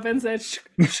showed up and said,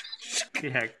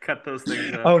 "Yeah, cut those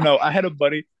things up." Oh no, I had a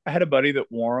buddy that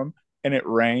wore them, and it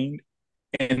rained,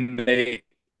 and they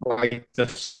the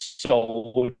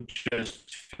sole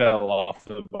just fell off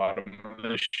the bottom of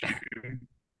the shoe.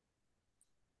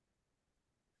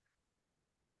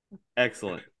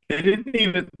 Excellent. They didn't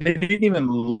even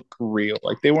look real.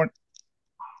 Like they weren't.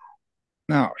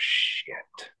 Oh shit!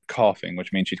 Coughing,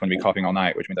 which means she's going to be coughing all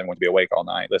night, which means I'm going to be awake all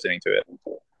night listening to it.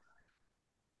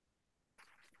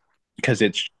 Because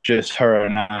it's just her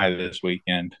and I this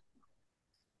weekend.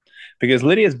 Because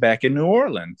Lydia's back in New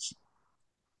Orleans.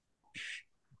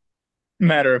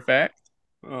 Matter of fact.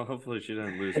 Well, hopefully she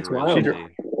doesn't lose It's her wild.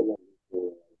 residency.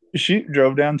 She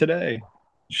drove down today.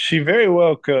 She very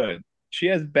well could. She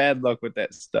has bad luck with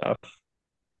that stuff.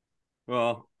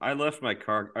 Well, I left my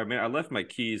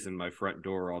keys in my front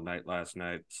door all night last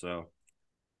night, so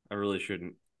I really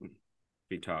shouldn't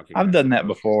be talking. I've done that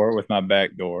before with my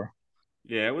back door.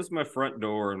 Yeah, it was my front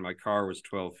door and my car was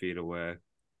 12 feet away.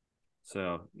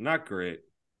 So, not great.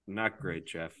 Not great,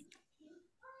 Jeff.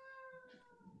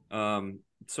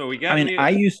 So we got I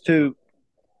used to,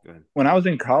 when I was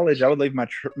in college, I would leave my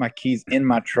keys in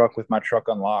my truck with my truck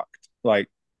unlocked, like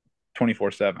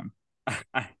 24/7.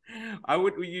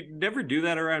 You'd never do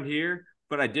that around here,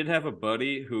 but I did have a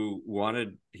buddy who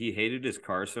he hated his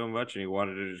car so much and he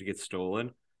wanted it to get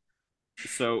stolen.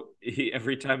 So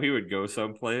every time he would go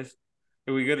someplace,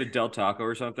 and we go to Del Taco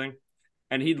or something,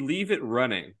 and he'd leave it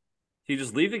running. He'd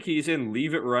just leave the keys in,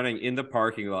 leave it running in the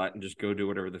parking lot, and just go do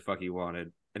whatever the fuck he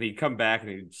wanted. And he'd come back and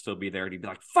he'd still be there, and he'd be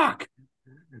like, "Fuck!"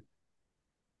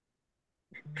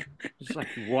 Just like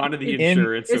wanted the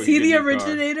insurance. Is he the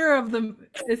originator of the?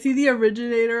 Is he the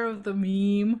originator of the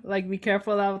meme? Like, be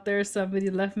careful out there! Somebody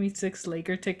left me 6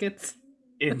 Laker tickets.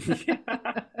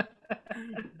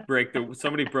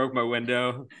 Somebody broke my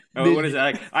window. Oh, what is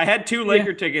that? I had 2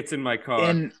 Laker tickets in my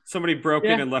car. Somebody broke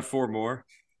in and left 4 more.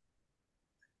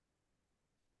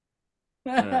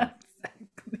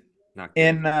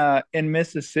 In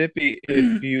Mississippi,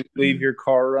 if you leave your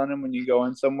car running when you go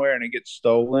in somewhere and it gets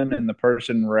stolen and the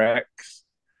person wrecks,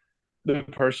 the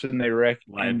person they wreck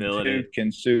into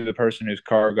can sue the person whose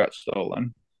car got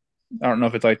stolen. I don't know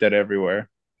if it's like that everywhere.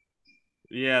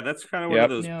 Yeah, that's kind of one of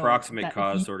those proximate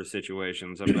cause sort of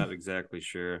situations. I'm not exactly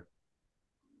sure.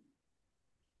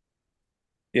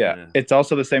 Yeah, it's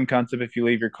also the same concept if you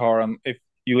leave your car if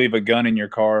you leave a gun in your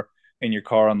car and your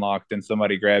car unlocked and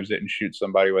somebody grabs it and shoots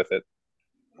somebody with it.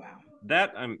 Wow.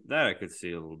 That I could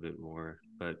see a little bit more,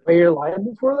 but you're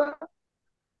liable for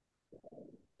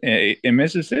that? In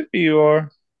Mississippi you are.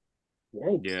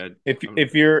 Yeah.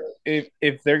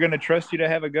 If they're going to trust you to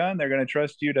have a gun, they're going to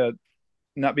trust you to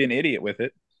not be an idiot with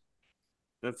it.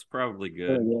 That's probably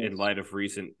good in light of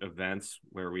recent events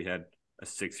where we had a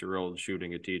 6-year-old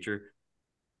shooting a teacher.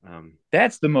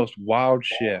 That's the most wild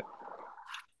shit.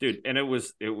 Dude, and it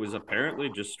was apparently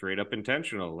just straight up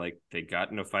intentional. Like they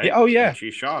got in a fight. And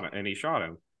he shot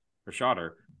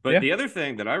her. But the other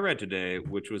thing that I read today,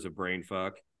 which was a brain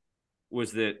fuck,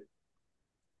 was that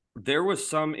there was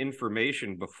some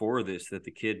information before this that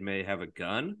the kid may have a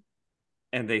gun,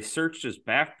 and they searched his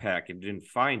backpack and didn't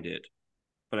find it.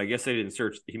 But I guess they didn't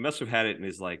search. He must have had it in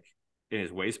his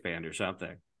waistband or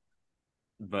something.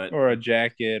 Or a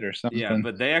jacket or something. Yeah,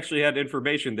 but they actually had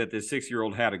information that this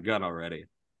 6-year-old had a gun already.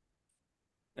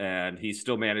 And he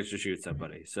still managed to shoot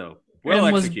somebody. So,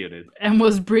 executed. And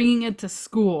was bringing it to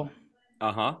school.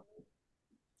 Uh-huh.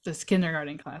 This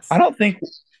kindergarten class. I don't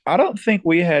think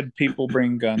we had people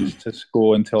bring guns to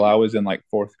school until I was in like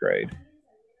 4th grade.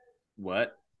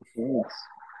 What?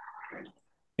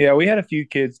 Yeah, we had a few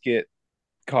kids get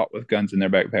caught with guns in their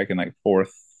backpack in like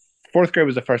 4th grade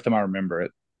was the first time I remember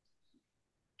it.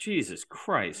 Jesus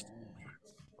Christ.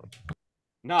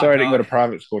 Sorry I didn't go to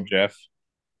private school, Jeff.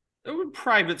 It was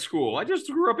private school. I just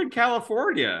grew up in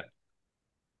California.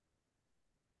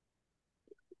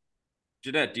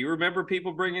 Jeanette, do you remember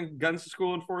people bringing guns to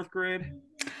school in 4th grade?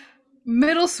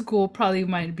 Middle school probably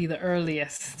might be the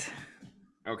earliest.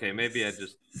 Okay, maybe I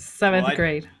just... 7th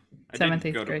grade. I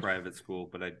didn't go to private school,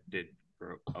 but I did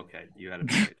grow... Okay, you had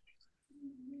it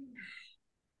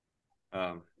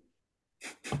right.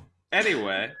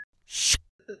 Anyway...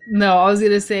 No, I was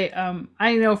gonna say,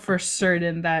 I know for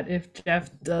certain that if Jeff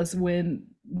does win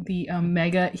the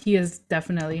mega, he is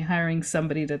definitely hiring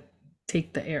somebody to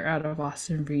take the air out of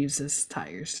Austin Reeves'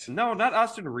 tires. No, not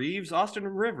Austin Reeves, Austin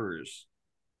Rivers.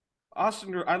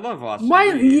 I love Austin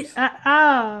Reeves.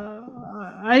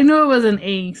 I know it was an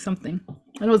A something.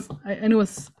 I knew it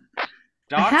was.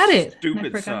 Doc's I had it.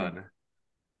 Stupid son.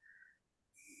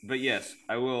 But yes,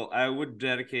 I would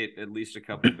dedicate at least a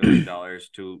couple $1 billion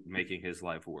to making his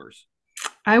life worse.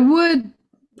 I would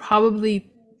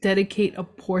probably dedicate a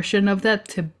portion of that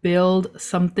to build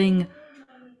something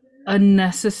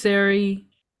unnecessary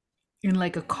in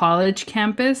like a college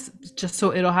campus, just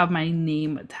so it'll have my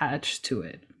name attached to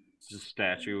it. It's a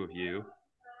statue of you.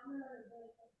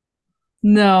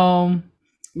 No,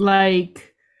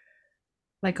 like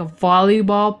a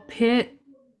volleyball pit,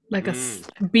 like a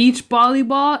beach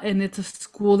volleyball, and it's a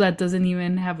school that doesn't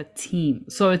even have a team.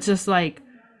 So it's just like,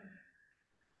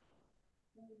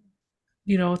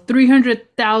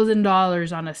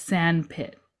 $300,000 on a sand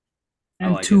pit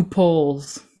and like 2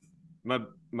 poles.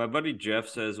 My buddy Jeff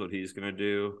says what he's gonna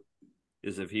do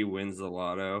is if he wins the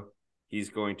lotto, he's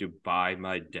going to buy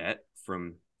my debt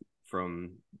from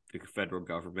the federal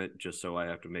government just so I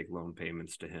have to make loan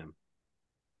payments to him.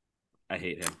 I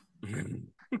hate him.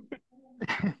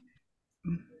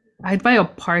 I'd buy a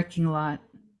parking lot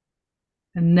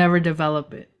and never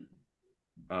develop it.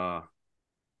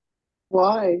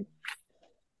 Why?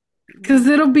 Because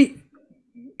it'll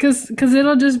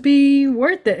just be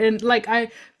worth it. And like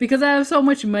because I have so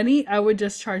much money, I would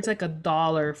just charge like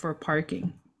 $1 for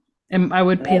parking. And I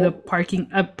would pay the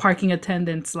parking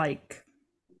attendants like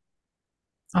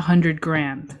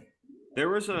 $100,000. There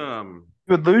was you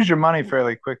would lose your money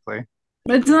fairly quickly.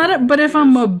 It's not but if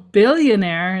I'm a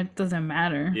billionaire, it doesn't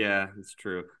matter. Yeah, it's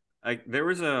true. There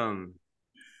was a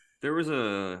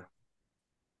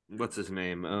what's his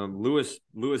name? Lewis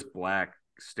Black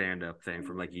stand-up thing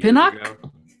from like years ago.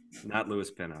 Not Lewis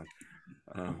Pinnock.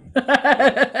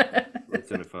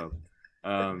 It's in a phone.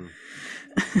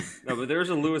 No, but there was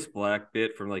a Lewis Black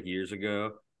bit from like years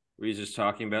ago where he's just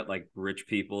talking about like rich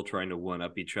people trying to one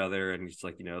up each other, and he's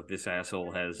like, this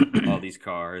asshole has all these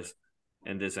cars,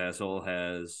 and this asshole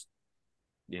has,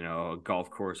 a golf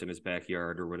course in his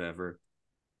backyard or whatever.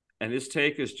 And his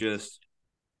take is just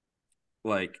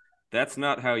like, that's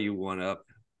not how you one up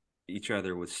each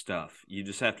other with stuff. You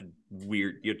just have to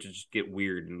just get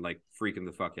weird and like freaking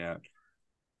the fuck out.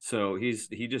 So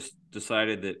he just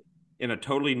decided that in a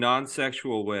totally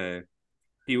non-sexual way,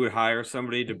 he would hire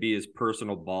somebody to be his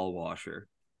personal ball washer.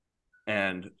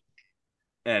 And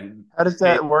how does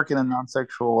that work in a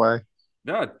non-sexual way?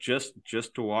 No, just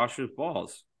to wash his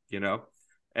balls,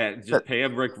 and just pay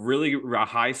him like really a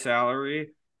high salary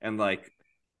and like,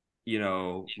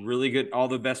 really good, all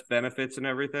the best benefits and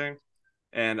everything.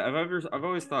 And I've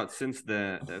always thought since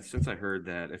I heard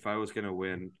that if I was going to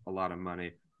win a lot of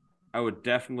money, I would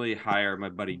definitely hire my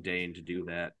buddy Dane to do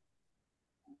that.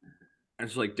 And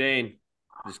it's like, Dane,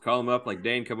 just call him up like,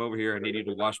 Dane, come over here. I need you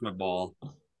to wash my ball.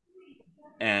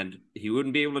 And he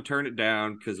wouldn't be able to turn it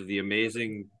down because of the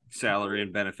amazing salary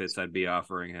and benefits I'd be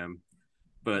offering him.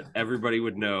 But everybody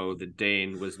would know that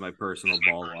Dane was my personal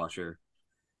ball washer.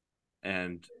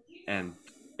 And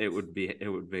it would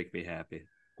make me happy.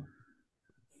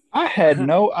 I had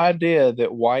no idea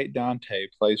that White Dante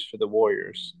plays for the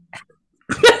Warriors.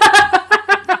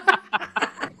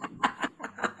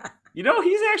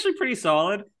 He's actually pretty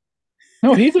solid.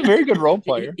 No, he's a very good role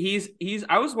player.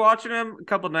 I was watching him a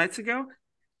couple nights ago.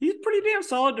 He's pretty damn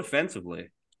solid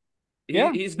defensively.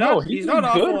 He's not a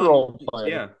good role player.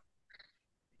 Yeah.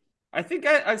 I think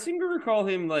I seem to recall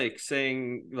him like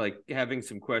saying like having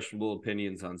some questionable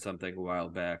opinions on something a while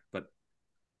back, but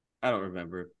I don't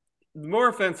remember. The more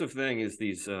offensive thing is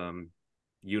these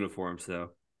uniforms,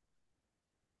 though.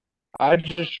 I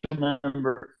just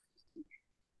remember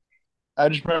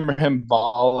him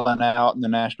balling out in the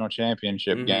national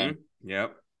championship game.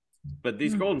 Yep. But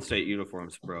these Golden State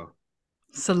uniforms, bro.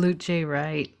 Salute Jay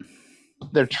Wright.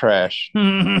 They're trash.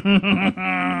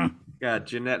 God,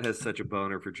 Jeanette has such a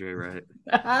boner for Jay Wright.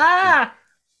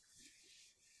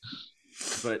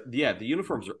 But yeah, the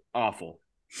uniforms are awful.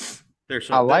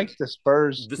 I like the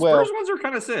Spurs. The Spurs ones are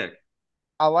kind of sick.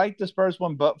 I like the Spurs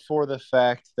one, but for the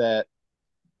fact that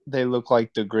they look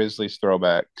like the Grizzlies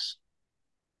throwbacks.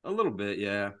 A little bit,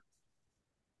 yeah.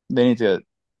 They need to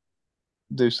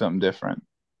do something different.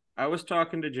 I was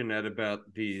talking to Jeanette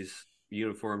about these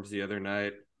uniforms the other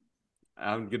night.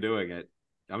 I'm doing it.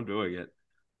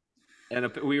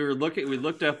 And we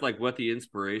looked up like what the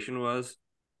inspiration was.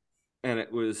 And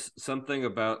it was something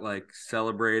about like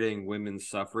celebrating women's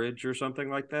suffrage or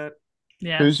something like that.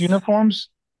 Yeah. Whose uniforms?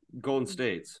 Golden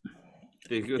State's.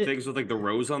 Things with like the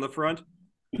rose on the front.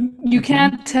 You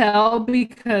can't tell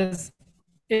because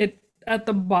it at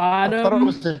the bottom. I thought it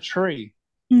was a tree.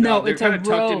 No, it's a rose,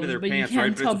 tucked into their but pants, you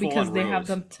can't right? tell because they have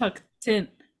them tucked in.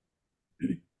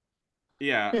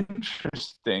 Yeah.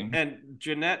 Interesting. And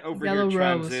Jeanette over Yellow here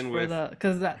chimes rose in with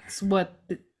because that's what.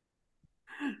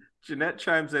 Jeanette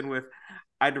chimes in with,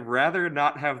 I'd rather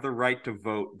not have the right to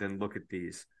vote than look at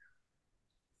these.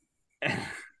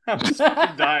 I'm just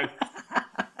fucking dying.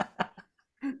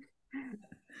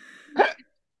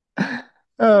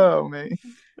 Oh, man.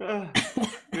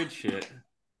 Good shit.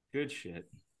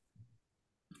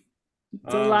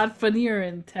 It's a lot funnier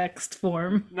in text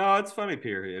form. No, it's funny,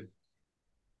 period.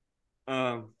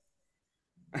 But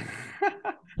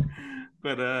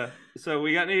so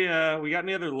we got any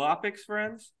other Lopix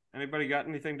friends? Anybody got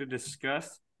anything to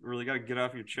discuss? Really got to get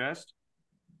off your chest?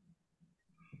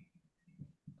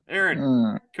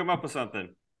 Aaron, come up with something.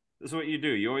 This is what you do.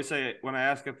 You always say when I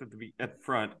ask up at the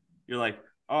front, you're like,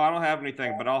 "Oh, I don't have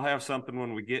anything, but I'll have something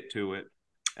when we get to it."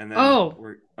 And then here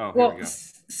we go.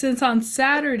 Since on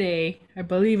Saturday, I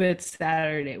believe it's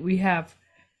Saturday, we have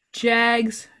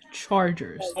Jags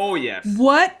Chargers. Oh yes.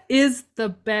 What is the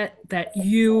bet that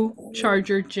you,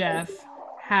 Charger Jeff,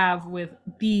 have with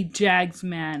the Jags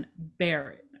man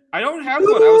Barrett? I don't have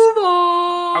one.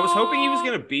 I was hoping he was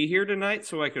going to be here tonight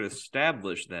so I could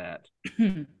establish that.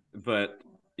 But,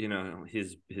 you know,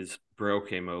 his bro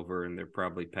came over and they're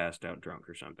probably passed out drunk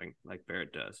or something like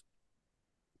Barrett does.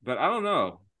 But I don't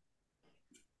know.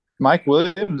 Mike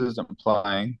Williams isn't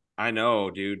playing. I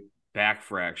know, dude. Back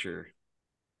fracture.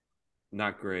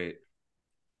 Not great.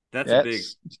 That's a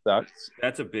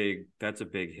big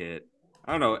hit.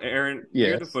 I don't know, Aaron,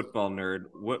 you're the football nerd.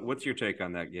 What's your take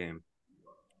on that game?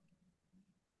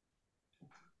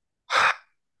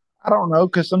 I don't know,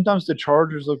 because sometimes the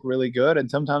Chargers look really good, and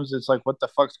sometimes it's like, what the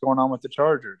fuck's going on with the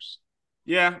Chargers?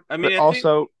 Yeah, I mean,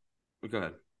 go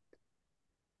ahead.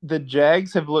 The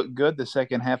Jags have looked good the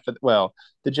second half of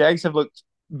the Jags have looked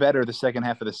better the second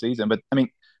half of the season, but I mean,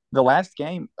 the last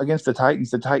game against the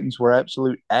Titans were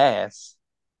absolute ass,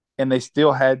 and they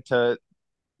still had to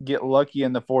get lucky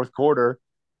in the fourth quarter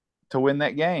to win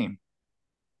that game.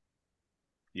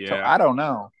 Yeah, so I don't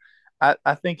know.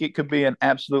 I think it could be an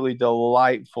absolutely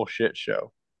delightful shit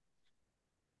show.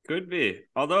 Could be.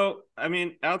 Although, I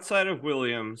mean, outside of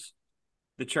Williams,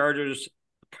 the Chargers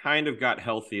kind of got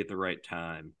healthy at the right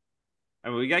time. I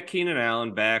mean, we got Keenan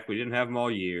Allen back. We didn't have him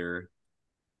all year.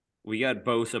 We got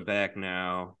Bosa back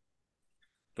now.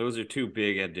 Those are two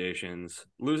big additions.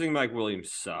 Losing Mike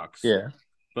Williams sucks. Yeah.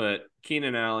 But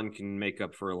Keenan Allen can make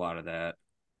up for a lot of that.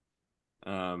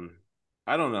 I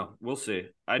don't know. We'll see.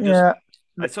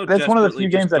 That's one of the few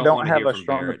games I don't have a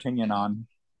strong opinion on.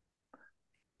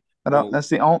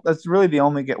 That's really the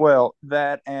only game. Well,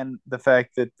 that and the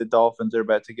fact that the Dolphins are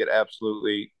about to get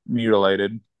absolutely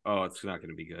mutilated. Oh, it's not going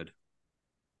to be good.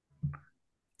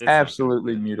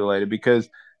 Absolutely mutilated, because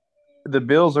the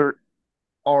Bills are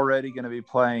already going to be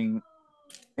playing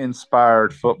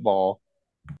inspired football,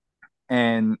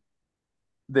 and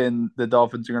then the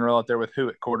Dolphins are going to roll out there with who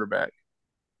at quarterback?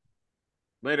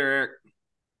 Later, Eric.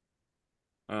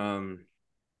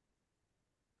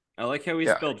 I like how he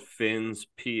spelled Fins,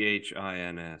 Phins,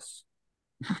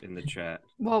 in the chat.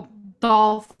 Well,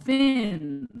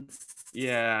 Dolphins.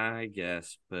 Yeah, I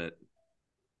guess, but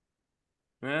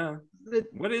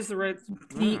what is the right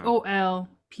Dolphins?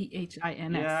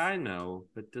 Yeah, I know,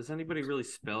 but does anybody really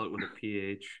spell it with a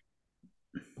PH?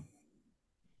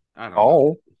 I don't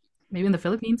know. Maybe in the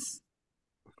Philippines.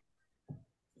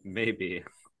 Maybe.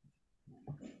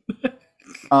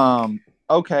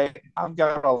 Okay, I've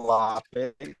got a lot.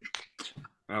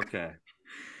 Okay.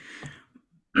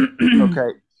 Okay.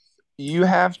 You're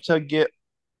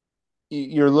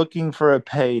looking for a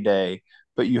payday,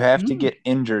 but you have to get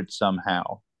injured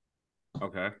somehow.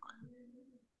 Okay.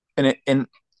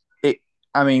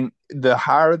 I mean, the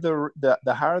higher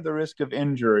the risk of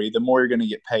injury, the more you're going to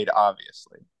get paid,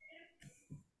 obviously.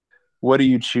 What are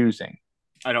you choosing?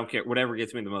 I don't care. Whatever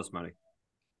gets me the most money.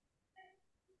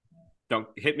 Don't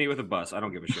hit me with a bus. I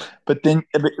don't give a shit. But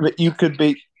you could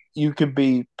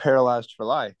be paralyzed for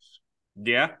life.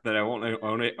 Yeah, but I won't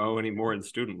owe any more in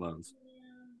student loans.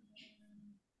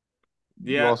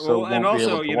 Yeah, and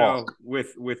also, you know,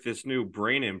 with this new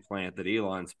brain implant that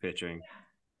Elon's pitching,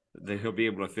 that he'll be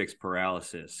able to fix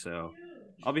paralysis. So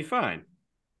I'll be fine,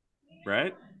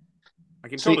 right? I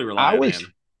can totally rely on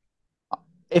him.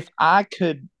 If I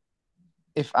could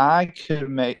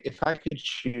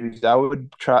choose, I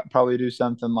would probably do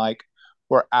something like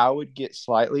where I would get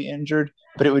slightly injured,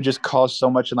 but it would just cause so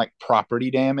much in like property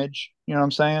damage. You know what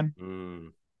I'm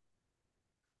saying?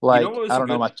 Like, I don't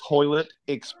know, my toilet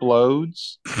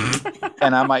explodes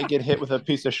and I might get hit with a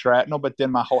piece of shrapnel, but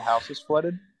then my whole house is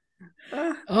flooded.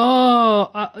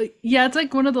 Yeah, it's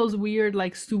like one of those weird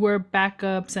like sewer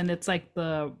backups, and it's like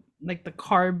the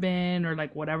carbon or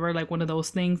like whatever, like one of those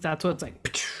things. That's what it's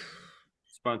like.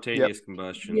 Spontaneous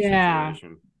combustion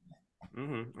situation.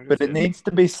 Mm-hmm. But it needs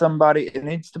to be somebody. It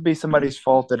needs to be somebody's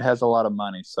fault that has a lot of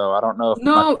money. So I don't know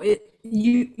if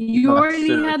you already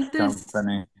had this.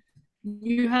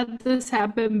 You had this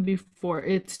happen before.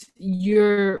 It's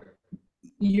your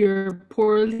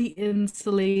poorly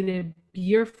insulated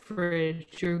beer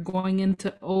fridge. You're going in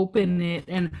to open it,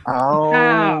 and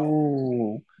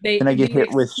Oh, then I get they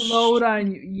hit with explode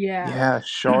on you. yeah,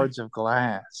 shards of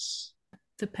glass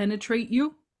to penetrate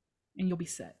you, and you'll be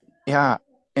set. Yeah,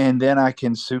 and then I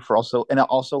can sue for also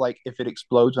like if it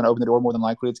explodes when I open the door, more than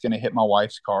likely it's going to hit my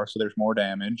wife's car, so there's more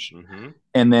damage,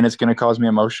 and then it's going to cause me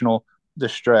emotional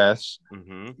distress.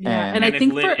 Yeah, and I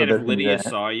think if Lydia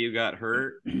saw you got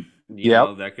hurt, you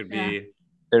know that could be.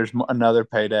 There's another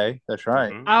payday. That's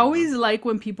right. I always like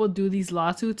when people do these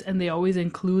lawsuits, and they always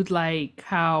include like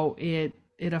how it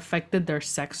affected their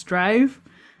sex drive,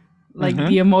 like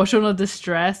the emotional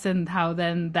distress, and how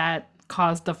then that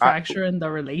caused the fracture in the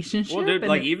relationship. Well, dude,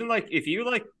 like even like if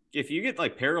you get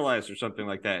like paralyzed or something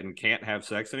like that and can't have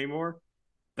sex anymore,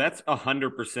 that's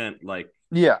 100% like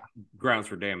grounds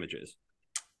for damages.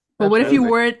 But what if you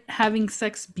weren't having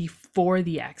sex before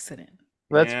the accident?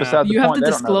 That's beside the point. You have to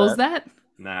disclose that?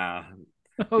 Nah.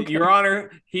 Okay. Your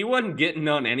Honor, he wasn't getting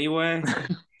none anyway.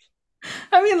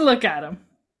 I mean, look at him.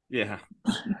 Yeah.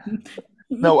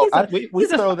 No, we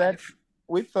throw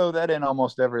that in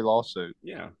almost every lawsuit.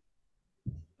 Yeah.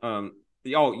 Oh,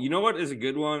 you know what is a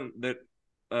good one that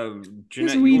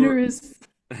Jeanette, his wiener is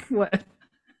what?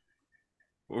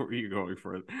 What were you going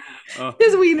for?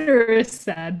 His wiener is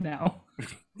sad now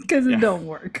because it don't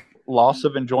work. Loss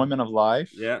of enjoyment of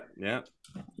life. Yeah.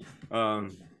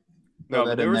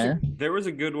 No, there was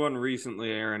a good one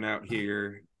recently, Aaron, out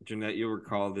here. Jeanette, you'll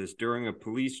recall this during a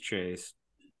police chase.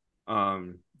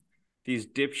 These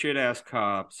dipshit ass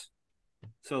cops.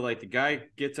 So like the guy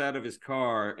gets out of his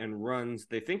car and runs.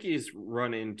 They think he's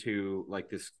run into like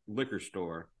this liquor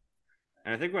store,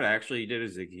 and I think what actually he did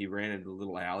is he ran into the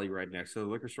little alley right next to the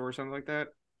liquor store or something like that.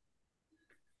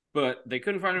 But they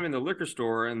couldn't find him in the liquor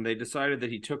store, and they decided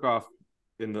that he took off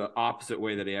in the opposite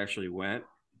way that he actually went.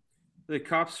 The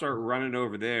cops start running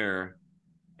over there,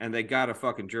 and they got a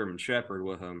fucking German Shepherd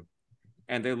with him,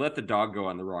 and they let the dog go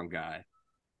on the wrong guy.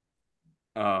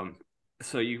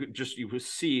 So you would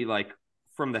see like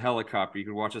from the helicopter, you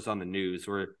could watch this on the news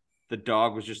where the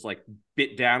dog was just like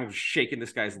bit down, was shaking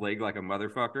this guy's leg like a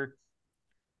motherfucker.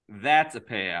 That's a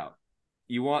payout.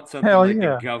 You want something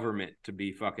the government to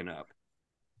be fucking up.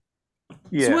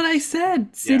 Yeah. That's what I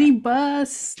said. City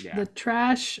bus, the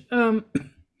trash, the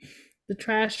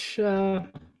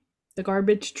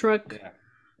garbage truck. Yeah.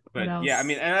 But I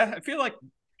mean, and I feel like,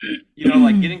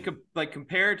 like getting like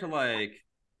compared to like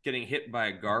getting hit by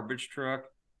a garbage truck,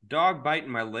 dog biting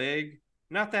my leg,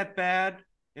 not that bad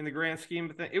in the grand scheme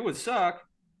of things. It would suck,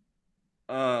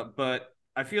 but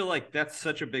I feel like that's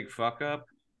such a big fuck up,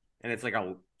 and it's like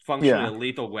a functionally a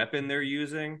lethal weapon they're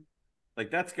using.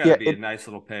 Like that's got to be a nice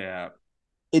little payout.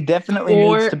 It definitely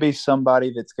needs to be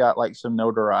somebody that's got like some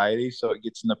notoriety, so it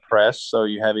gets in the press, so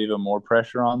you have even more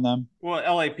pressure on them. Well,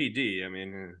 LAPD, I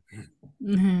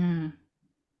mean,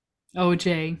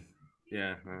 OJ.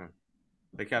 Yeah,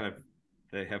 they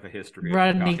have a history.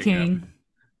 Rodney King.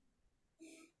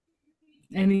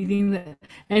 Anything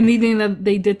that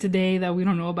they did today that we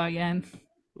don't know about yet.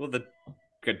 Well, the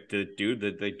dude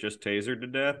that they just tasered to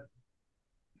death.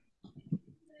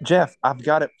 Jeff, I've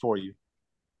got it for you.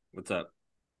 What's up?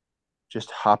 Just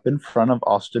hop in front of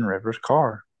Austin Rivers'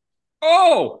 car.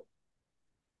 Oh!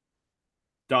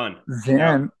 Done.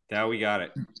 Then now we got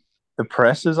it. The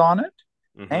press is on it,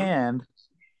 and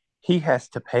he has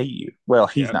to pay you. Well,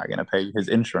 he's not going to pay you. His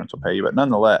insurance will pay you, but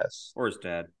nonetheless. Or his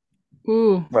dad.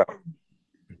 Ooh. Well.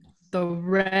 The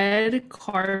red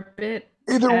carpet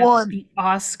Either one. The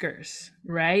Oscars,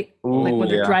 right? Ooh, like when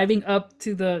they're driving up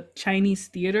to the Chinese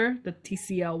theater, the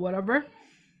TCL, whatever.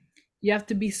 You have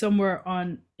to be somewhere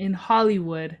in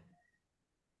Hollywood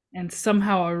and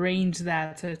somehow arrange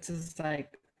that so it's just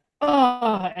like,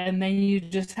 and then you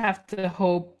just have to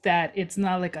hope that it's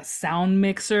not like a sound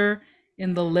mixer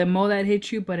in the limo that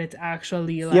hits you, but it's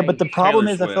actually like but the problem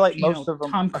is I feel like most of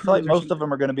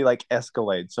them are going to be like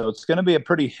Escalade, so it's going to be a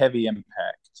pretty heavy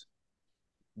impact.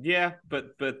 Yeah,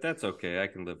 but that's okay. I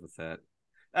can live with that.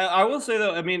 I will say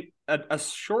though, I mean, a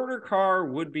shorter car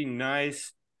would be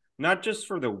nice. Not just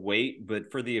for the weight,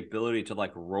 but for the ability to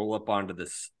like roll up onto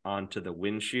the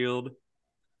windshield.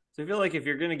 So I feel like if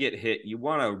you're gonna get hit, you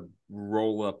want to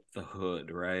roll up the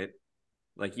hood, right?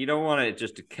 Like you don't want it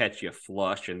just to catch you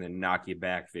flush and then knock you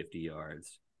back 50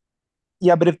 yards.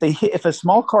 Yeah, but if a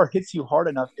small car hits you hard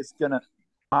enough, it's gonna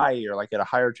higher, like at a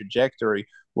higher trajectory.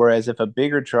 Whereas if a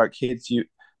bigger truck hits you,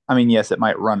 I mean, yes, it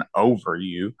might run over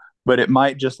you, but it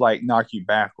might just like knock you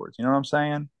backwards. You know what I'm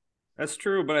saying? That's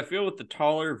true, but I feel with the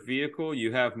taller vehicle,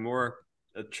 you have more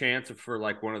a chance for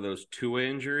like one of those two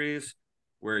injuries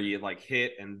where you like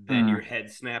hit and then your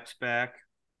head snaps back.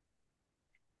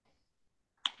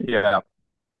 Yeah.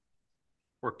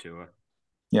 Or Tua.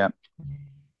 Yeah.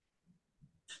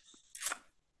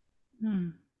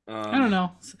 I don't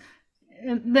know.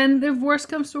 And then if worst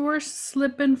comes to worst,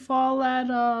 slip and fall at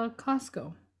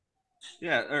Costco.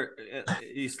 Yeah, or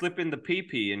you slip in the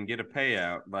PP and get a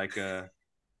payout like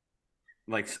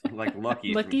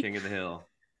Lucky from King of the Hill.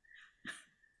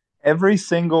 Every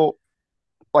single,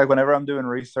 like whenever I'm doing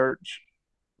research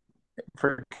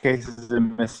for cases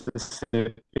in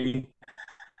Mississippi,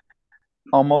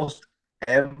 almost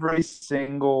every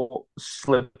single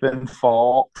slip and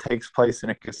fall takes place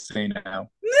in a casino.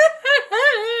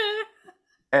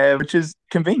 Which is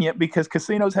convenient because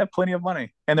casinos have plenty of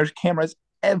money and there's cameras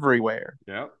everywhere.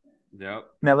 Yep.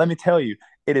 Now, let me tell you,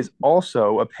 it is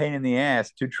also a pain in the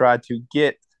ass to try to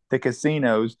get the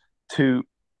casinos to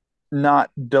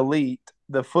not delete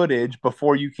the footage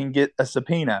before you can get a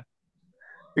subpoena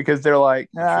because they're like,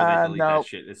 I'm sure they delete no. that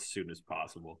shit as soon as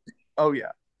possible. Oh,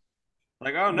 yeah.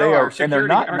 Like, oh no, our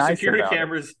security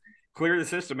cameras clear the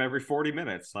system every 40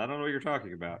 minutes. I don't know what you're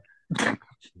talking about.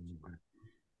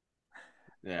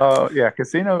 Yeah.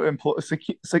 Casino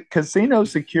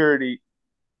security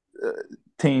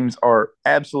teams are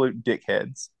absolute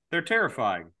dickheads. They're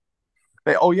terrifying.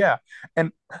 Yeah.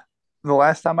 And the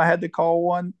last time I had to call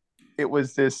one, it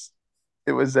was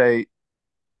a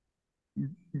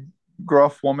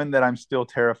gruff woman that I'm still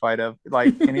terrified of.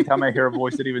 Like anytime I hear a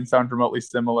voice that even sounds remotely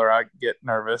similar, I get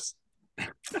nervous.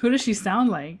 Who does she sound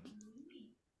like?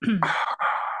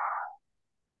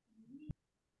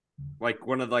 Like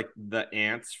one of the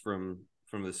ants from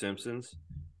The Simpsons.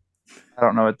 I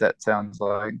don't know what that sounds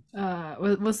like.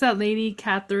 What's that lady,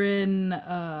 Katharine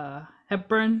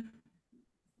Hepburn?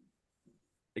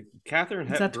 Katharine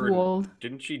Hepburn. Is that too old?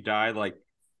 Didn't she die like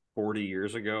 40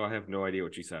 years ago? I have no idea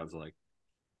what she sounds like.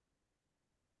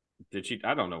 Did she?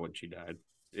 I don't know when she died.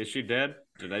 Is she dead?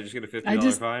 Did I just get a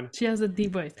 $50 fine? She has a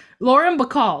deep voice. Lauren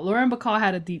Bacall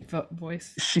had a deep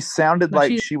voice. She sounded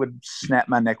like she would snap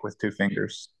my neck with two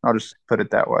fingers. I'll just put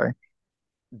it that way.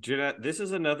 Jeanette, this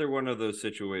is another one of those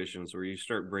situations where you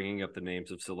start bringing up the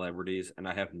names of celebrities, and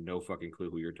I have no fucking clue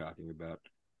who you're talking about.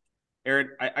 Aaron,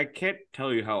 I can't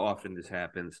tell you how often this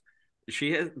happens.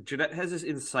 Jeanette has this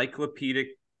encyclopedic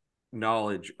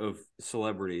knowledge of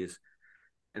celebrities,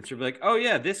 and she'll be like, "Oh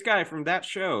yeah, this guy from that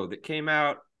show that came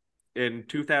out in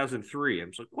 2003." I'm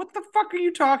just like, "What the fuck are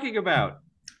you talking about?"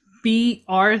 B.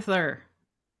 Arthur.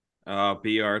 Oh,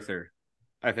 B. Arthur.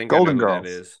 I think Golden I know Girls. Who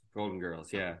that is. Golden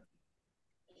Girls, yeah.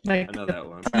 Like I know that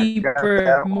one.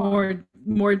 Deeper,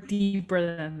 more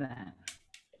deeper than that.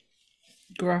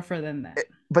 Gruffer than that.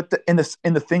 But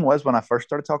the thing was, when I first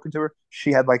started talking to her,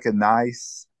 she had like a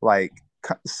nice like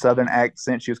Southern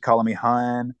accent. She was calling me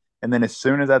hun, and then as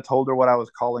soon as I told her what I was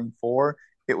calling for,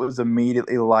 it was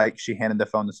immediately like she handed the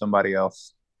phone to somebody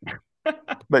else.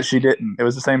 But she didn't. It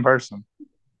was the same person.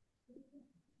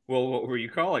 Well, what were you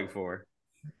calling for?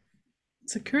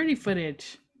 Security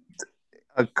footage.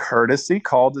 A courtesy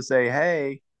call to say,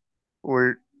 hey,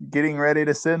 we're getting ready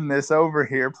to send this over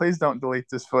here. Please don't delete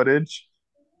this footage.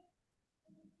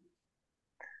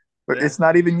 But it's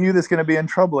not even you that's going to be in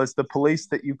trouble. It's the police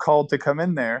that you called to come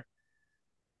in there.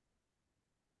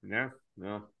 Yeah,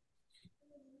 no.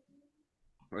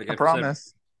 I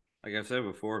promise. Like I've said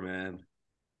before, man,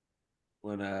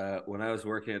 when I was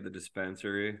working at the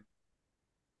dispensary,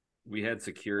 we had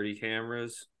security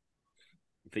cameras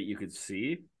that you could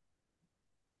see.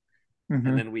 Mm-hmm.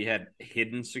 And then we had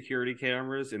hidden security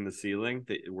cameras in the ceiling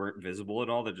that weren't visible at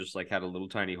all, that just like had a little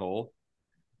tiny hole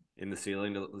in the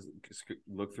ceiling to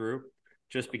look through,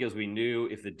 just because we knew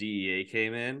if the DEA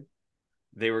came in,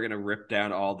 they were going to rip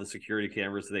down all the security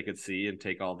cameras so they could see and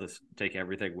take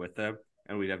everything with them,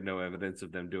 and we'd have no evidence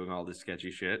of them doing all this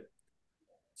sketchy shit.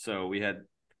 So we had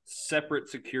separate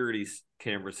security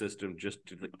camera system just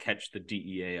to catch the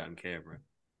DEA on camera.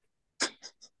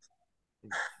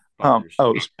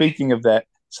 Speaking of that,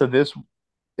 so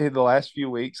in the last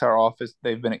few weeks, our office,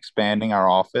 they've been expanding our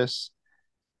office,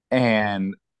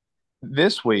 and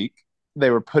this week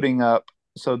they were putting up,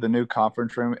 so the new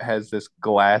conference room has this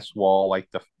glass wall, like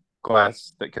the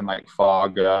glass that can like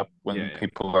fog up when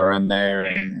people are in there.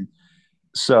 And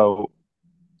so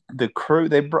the crew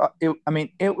they brought it, I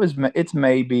mean, it's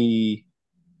maybe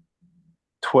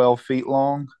 12 feet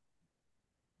long,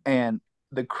 and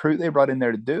the crew they brought in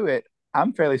there to do it,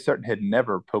 I'm fairly certain had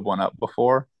never put one up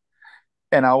before.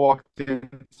 And I walked into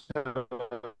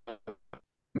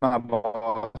my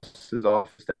boss's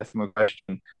office to ask him a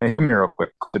question. And come here real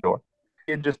quick, the door.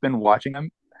 He had just been watching him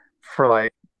for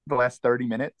like the last 30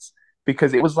 minutes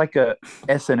because it was like a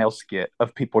SNL skit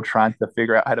of people trying to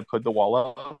figure out how to put the wall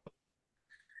up.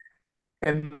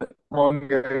 And one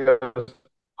guy goes,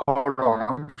 hold on,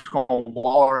 I'm going to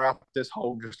waller out this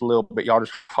hole just a little bit. Y'all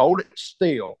just hold it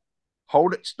still.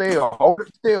 Hold it still. Hold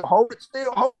it still. Hold it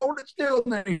still. Hold it still.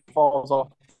 And then he falls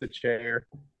off the chair.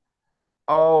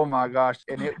 Oh, my gosh.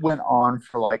 And it went on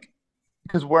for like,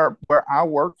 because where I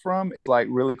work from is like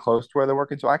really close to where they're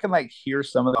working. So I can like hear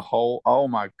some of the whole, oh,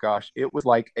 my gosh. It was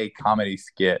like a comedy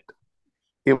skit.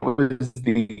 It was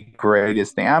the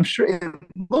greatest thing. I'm sure it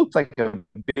looked like a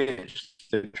bitch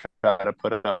to try to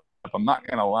put it up. I'm not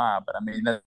going to lie, but I mean,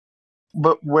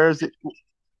 but where's it?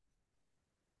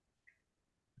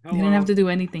 You didn't have to do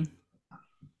anything.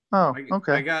 Oh,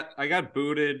 okay. I got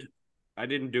booted. I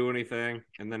didn't do anything,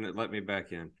 and then it let me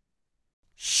back in.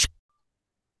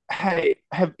 Hey,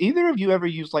 have either of you ever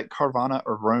used like Carvana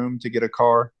or Roam to get a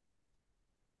car?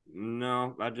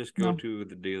 No, I just go to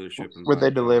the dealership and where they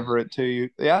deliver it to you.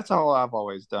 Yeah, that's all I've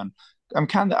always done.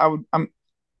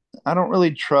 I don't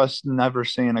really trust never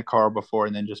seeing a car before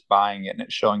and then just buying it and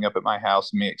it showing up at my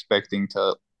house and me expecting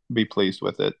to be pleased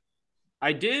with it.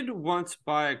 I did once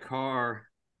buy a car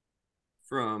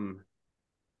from,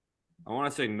 I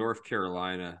want to say North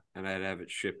Carolina, and I'd have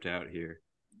it shipped out here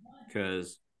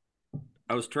because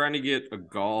I was trying to get a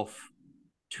Golf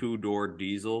 2-door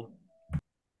diesel,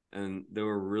 and they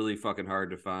were really fucking hard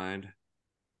to find.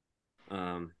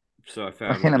 So I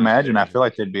found. I can't imagine. I feel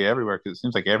like they'd be everywhere because it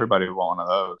seems like everybody would want one of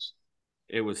those.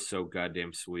 It was so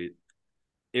goddamn sweet.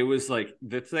 It was like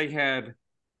the thing had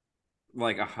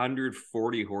like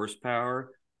 140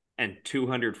 horsepower and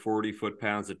 240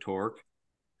 foot-pounds of torque.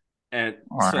 And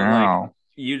so like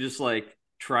you just like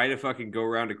try to fucking go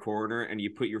around a corner and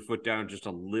you put your foot down just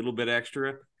a little bit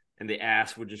extra and the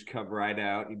ass would just come right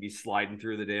out. You'd be sliding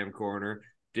through the damn corner.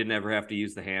 Didn't ever have to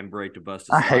use the handbrake to bust a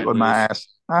slide I hate when loose.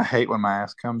 I hate when my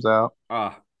ass comes out.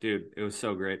 Oh, dude, it was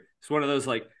so great. It's one of those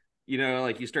like, you know,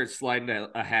 like you start sliding a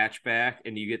hatchback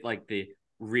and you get like the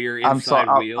rear inside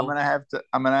wheel. I'm gonna have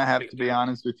to be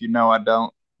honest with you. No, I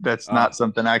don't. That's not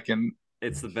something I can.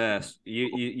 It's the best.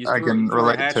 You I can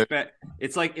relate a hatchback. to.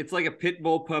 It's like a pit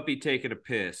bull puppy taking a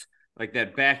piss. Like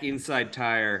that back inside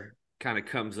tire kind of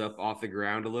comes up off the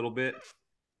ground a little bit.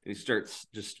 And he starts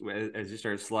just as you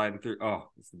start sliding through. Oh,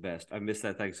 it's the best. I miss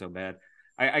that thing so bad.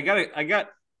 I got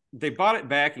they bought it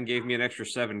back and gave me an extra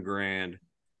 $7,000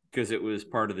 because it was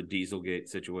part of the Dieselgate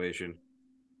situation.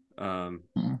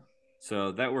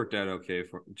 So that worked out okay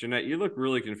for Jeanette. You look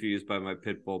really confused by my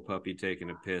pit bull puppy taking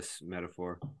a piss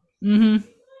metaphor. Mm-hmm.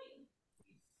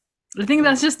 I think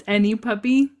that's just any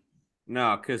puppy.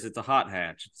 No, because it's a hot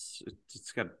hatch.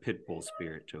 It's got a pit bull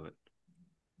spirit to it.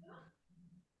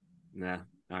 Nah.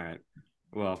 All right.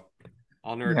 Well,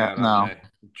 I'll nerd out on my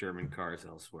German cars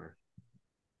elsewhere.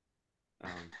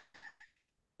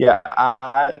 Yeah,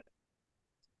 I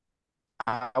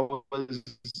was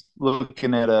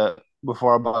looking at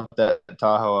before I bought that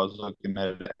Tahoe, I was looking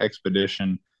at an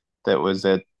Expedition that was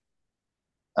at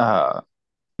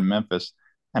Memphis,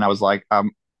 and I was like,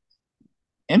 I'm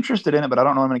interested in it, but I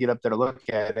don't know when I'm gonna get up there to look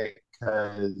at it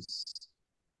because,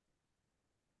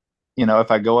 you know, if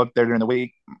I go up there during the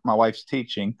week, my wife's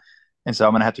teaching, and so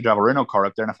I'm gonna have to drive a rental car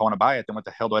up there. And if I want to buy it, then what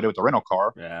the hell do I do with the rental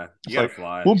car? Yeah, you gotta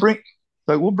fly. We'll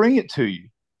bring it to you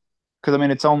because I mean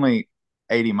it's only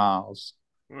 80 miles,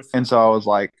 and so I was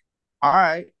like, all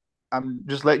right. I'm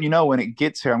just letting you know when it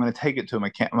gets here, I'm going to take it to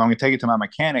my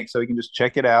mechanic so he can just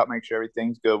check it out, make sure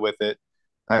everything's good with it.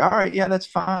 Like, all right, yeah, that's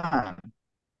fine.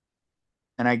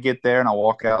 And I get there and I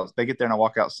walk out. They get there and I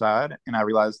walk outside and I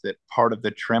realize that part of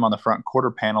the trim on the front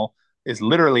quarter panel is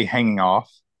literally hanging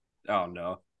off. Oh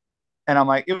no. And I'm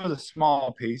like, it was a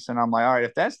small piece. And I'm like, all right,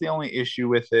 if that's the only issue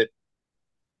with it,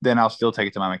 then I'll still take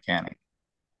it to my mechanic.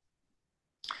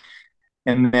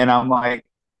 And then I'm like,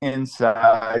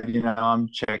 inside, you know, I'm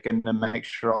checking to make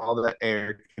sure all the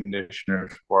air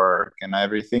conditioners work and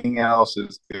everything else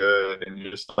is good, and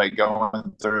just like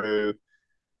going through.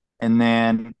 And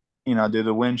then, you know, I do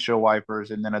the windshield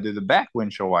wipers, and then I do the back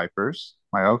windshield wipers.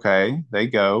 Like, okay, they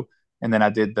go. And then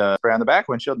I did the spray on the back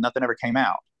windshield, nothing ever came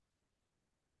out.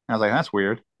 And I was like, that's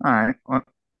weird. All right,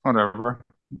 whatever.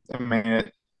 I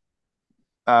mean,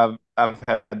 I've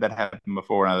had that happen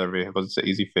before in other vehicles. It's an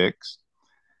easy fix.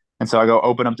 And so I go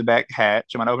open up the back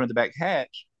hatch. And when I open up the back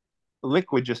hatch,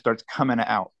 liquid just starts coming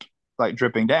out, like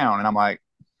dripping down. And I'm like,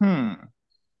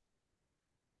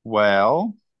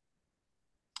 well,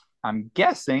 I'm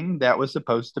guessing that was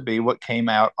supposed to be what came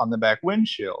out on the back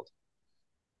windshield.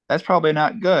 That's probably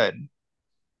not good.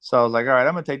 So I was like, all right,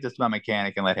 I'm going to take this to my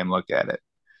mechanic and let him look at it.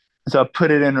 So I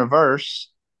put it in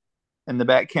reverse, and the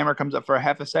back camera comes up for a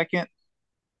half a second.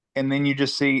 And then you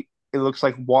just see it looks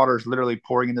like water's literally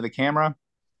pouring into the camera.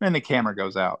 And the camera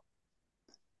goes out.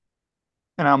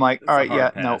 And I'm like, all right, yeah,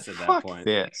 no, fuck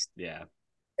this. Yeah.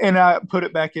 And I put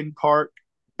it back in park,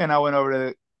 and I went over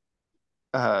to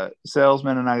the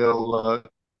salesman, and I go, look,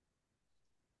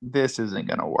 this isn't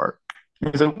going to work.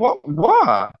 He's like, what?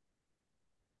 Why?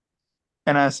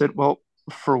 And I said, well,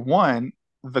 for one,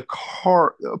 the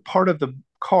car, part of the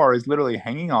car is literally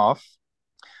hanging off.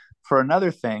 For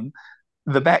another thing,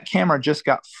 the back camera just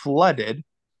got flooded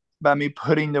by me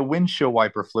putting the windshield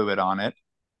wiper fluid on it.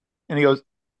 And he goes,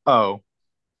 oh,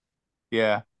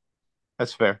 yeah,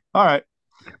 that's fair. All right.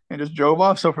 And just drove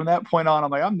off. So from that point on,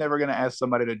 I'm like, I'm never going to ask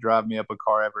somebody to drive me up a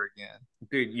car ever again.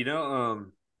 Dude,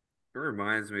 it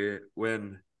reminds me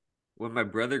when my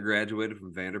brother graduated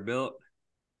from Vanderbilt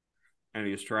and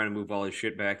he was trying to move all his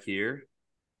shit back here.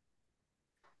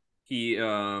 He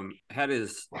had a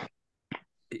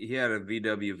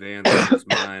VW van that was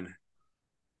mine,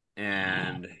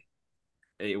 and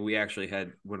we actually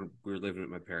had, when we were living at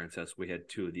my parents' house, we had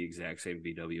two of the exact same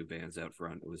VW vans out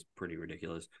front. It was pretty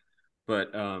ridiculous.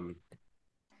 But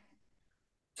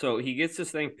so he gets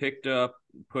this thing picked up,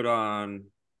 put on,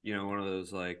 one of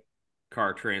those like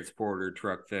car transporter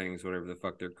truck things, whatever the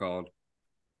fuck they're called.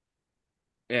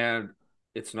 And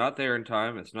it's not there in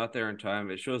time. It's not there in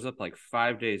time. It shows up like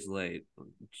 5 days late.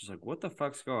 Just like, what the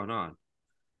fuck's going on?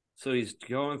 So he's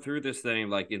going through this thing,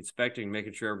 like inspecting,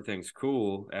 making sure everything's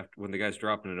cool after when the guy's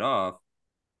dropping it off.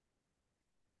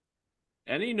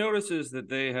 And he notices that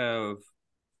they have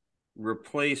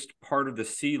replaced part of the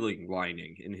ceiling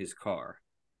lining in his car.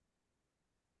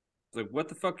 It's like, what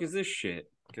the fuck is this shit?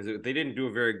 Because they didn't do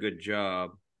a very good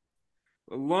job.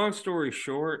 Long story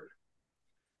short,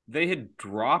 they had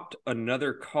dropped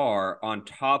another car on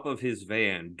top of his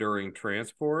van during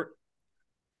transport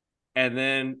and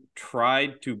then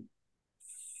tried to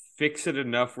fix it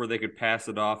enough where they could pass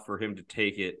it off for him to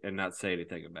take it and not say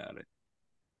anything about it.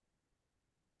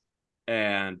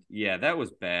 And yeah, that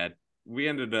was bad.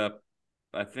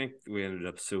 I think we ended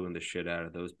up suing the shit out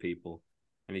of those people,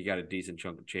 and he got a decent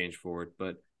chunk of change for it,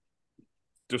 but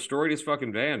destroyed his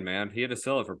fucking van, man. He had to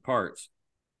sell it for parts,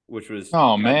 which was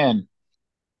man,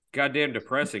 goddamn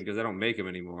depressing because I don't make them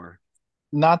anymore.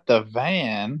 Not the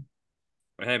van.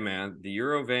 But hey, man, the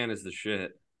Euro van is the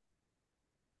shit.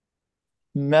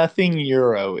 Nothing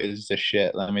Euro is the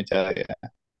shit, let me tell you.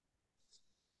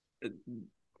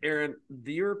 Aaron,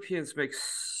 the Europeans make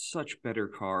such better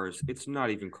cars. It's not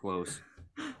even close.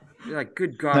 Like,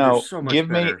 good God, they're so much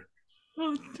better.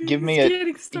 Give me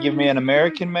an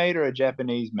American made or a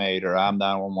Japanese made, or I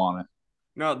don't want it.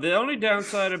 No, the only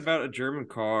downside about a German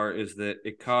car is that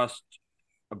it costs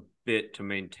a bit to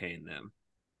maintain them.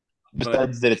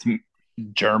 Besides that it's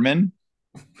German?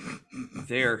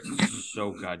 They're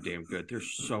so goddamn good. They're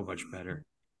so much better.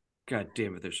 God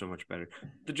damn it, they're so much better.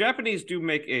 The Japanese do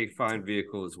make a fine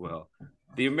vehicle as well.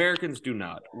 The Americans do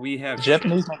not. We have the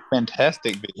Japanese make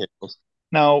fantastic vehicles.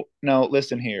 No,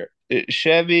 listen here.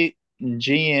 Chevy and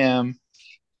GM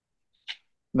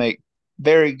make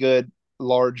very good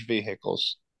large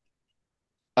vehicles.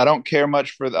 I don't care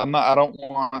much for I don't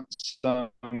want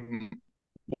some.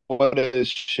 What is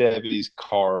Chevy's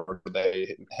car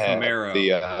they have? Camaro.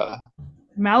 The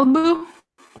Malibu?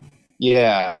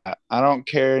 Yeah, I don't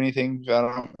care anything.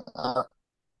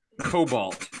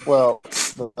 Cobalt. Well,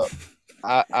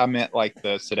 I meant like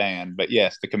the sedan, but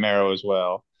yes, the Camaro as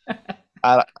well.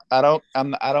 I don't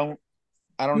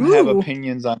have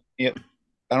opinions on it.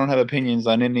 I don't have opinions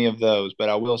on any of those, but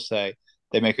I will say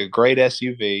they make a great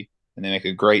SUV and they make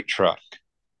a great truck.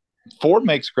 Ford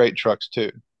makes great trucks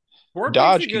too. Ford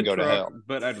Dodge makes a can good go truck, to hell,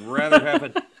 but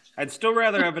I'd still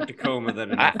rather have a Tacoma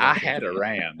than an F-150. I had a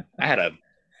Ram.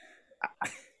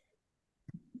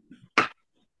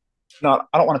 No,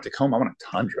 I don't want a Tacoma. I want a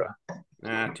Tundra.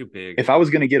 Too big. If I was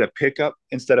going to get a pickup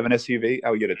instead of an SUV,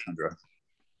 I would get a Tundra.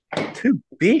 Too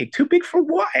big. Too big for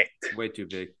what? Way too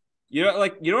big. You know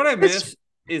what I miss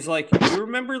is like, you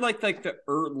remember like the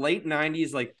late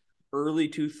 90s, like early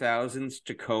 2000s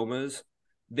Tacomas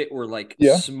that were like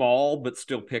small but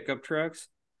still pickup trucks.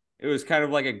 It was kind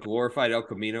of like a glorified El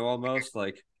Camino almost.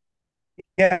 Like,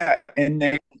 yeah,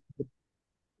 and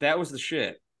that was the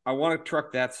shit. I want a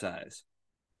truck that size.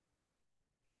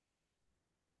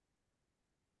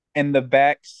 And the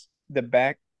back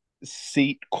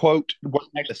seat quote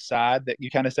wasn't actually the side that you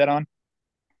kind of sat on.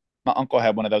 My uncle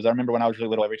had one of those. I remember when I was really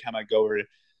little, every time I'd go over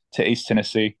to East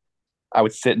Tennessee, I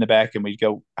would sit in the back and we'd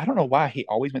go. I don't know why he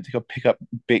always went to go pick up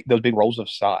those big rolls of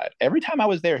sod. Every time I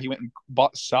was there, he went and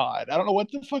bought sod. I don't know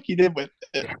what the fuck he did with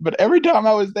it, but every time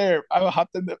I was there, I got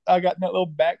in that little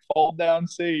back fold down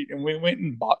seat and we went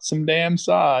and bought some damn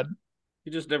sod.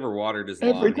 He just never watered his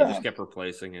lawn. He just kept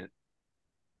replacing it.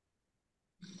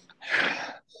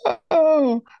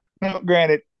 Oh no!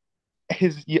 Granted,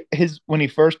 his when he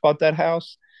first bought that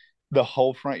house, the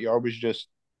whole front yard was just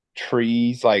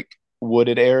trees, like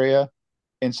wooded area,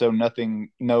 and so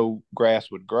no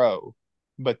grass would grow.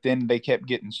 But then they kept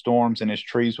getting storms, and his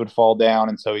trees would fall down,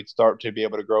 and so he'd start to be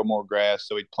able to grow more grass.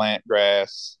 So he'd plant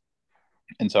grass,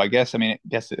 and so I guess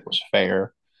it was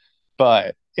fair.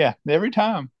 But yeah, every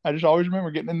time I just always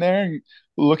remember getting in there and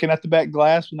looking at the back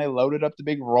glass when they loaded up the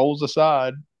big rolls of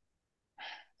sod.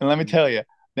 And let me tell you,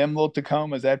 them little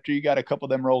Tacomas, after you got a couple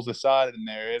of them rolls of sod in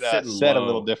there, it set a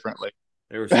little differently.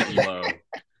 They were sitting low.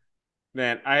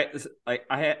 Man,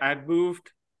 I moved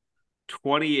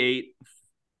 28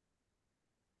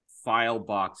 file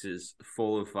boxes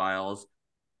full of files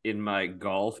in my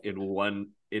Golf in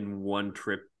one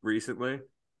trip recently.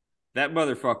 That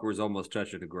motherfucker was almost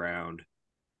touching the ground.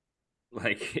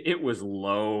 Like, it was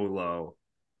low.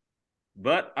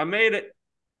 But I made it.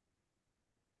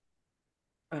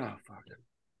 Oh, fuck it.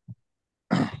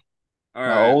 All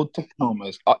right. Old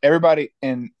Tacomas. Everybody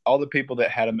and all the people that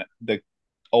had them, the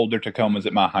older Tacomas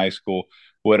at my high school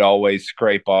would always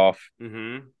scrape off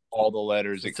all the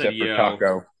letters except for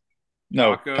Taco.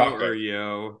 No, Taco or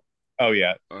Yo. Oh,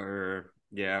 yeah. Or,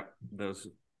 yeah, those.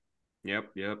 Yep.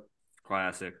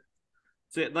 Classic.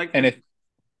 So, like,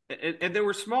 and they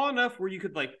were small enough where you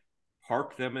could, like,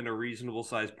 park them in a reasonable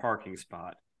sized parking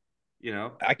spot. You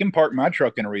know, I can park my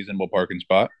truck in a reasonable parking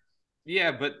spot.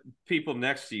 Yeah, but people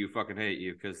next to you fucking hate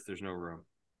you because there's no room.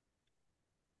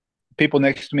 People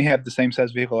next to me have the same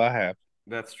size vehicle I have.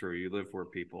 That's true. You live where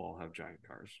people all have giant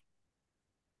cars.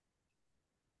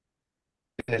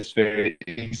 That's very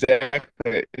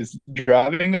exactly.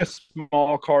 Driving a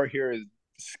small car here is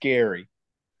scary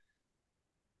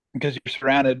because you're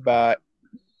surrounded by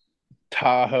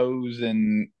Tahoes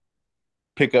and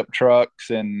pickup trucks,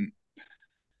 and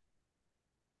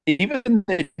even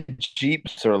the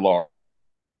Jeeps are large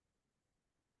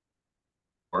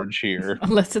here.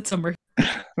 Unless it's summer.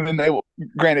 And then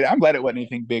granted, I'm glad it wasn't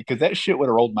anything big because that shit would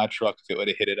have rolled my truck if it would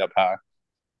have hit it up high.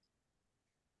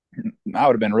 I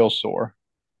would have been real sore.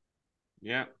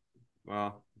 Yeah.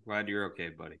 Well, glad you're okay,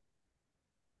 buddy.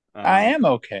 I am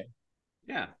okay.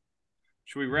 Yeah.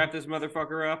 Should we wrap this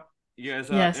motherfucker up? You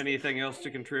guys anything else to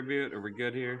contribute? Are we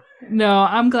good here? No,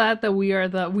 I'm glad that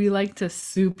we like to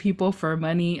sue people for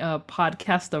money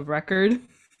podcast of record.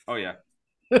 Oh yeah.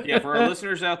 Yeah, for our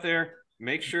listeners out there,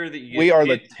 make sure that you we are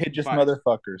litigious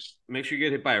motherfuckers. Make sure you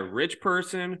get hit by a rich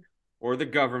person or the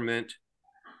government.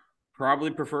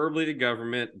 Preferably the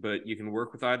government, but you can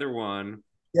work with either one.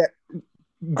 Yeah.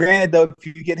 Granted, though, if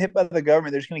you get hit by the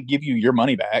government, they're just going to give you your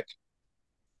money back.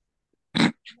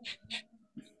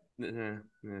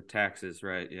 Taxes,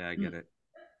 right? Yeah, I get it.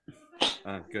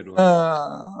 Good one.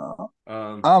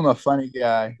 I'm a funny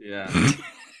guy. Yeah.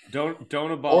 Don't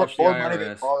abolish the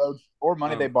IRS.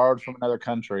 Money they borrowed from another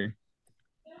country.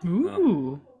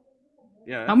 Ooh.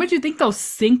 Yeah. How much do you think those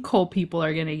sinkhole people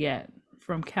are gonna get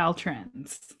from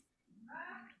Caltrans?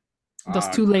 Those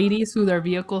two ladies who their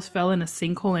vehicles fell in a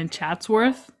sinkhole in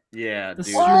Chatsworth. Yeah, the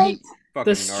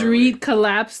street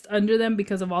collapsed under them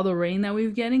because of all the rain that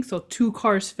we've getting. So 2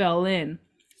 cars fell in.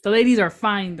 The ladies are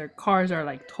fine. Their cars are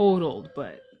like totaled,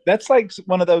 but that's like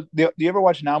one of those. Do you ever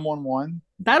watch 911?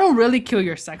 That'll really kill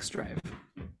your sex drive.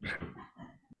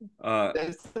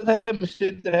 That's the type of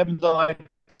shit that happens on like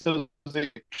those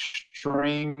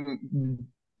extreme,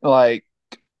 like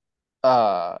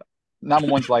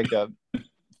 911's like a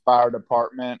fire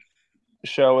department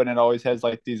show, and it always has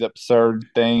like these absurd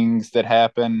things that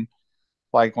happen.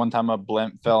 Like one time a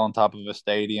blimp fell on top of a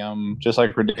stadium, just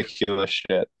like ridiculous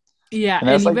shit. Yeah, and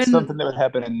that's like something that would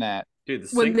happen in that. Dude, the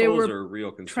sinkholes are a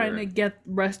real concern. Trying to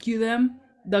rescue them.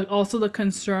 The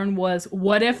concern was,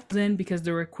 what if then, because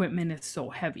their equipment is so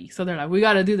heavy, so they're like, we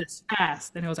got to do this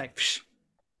fast, and it was like, psh.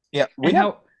 Yeah, we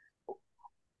get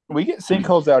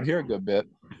sinkholes out here a good bit.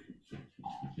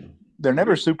 They're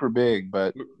never super big,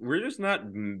 but we're just not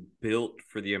built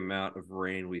for the amount of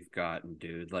rain we've gotten,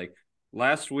 dude. Like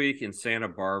last week in Santa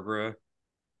Barbara,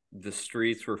 the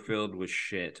streets were filled with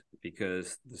shit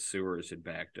because the sewers had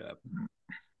backed up.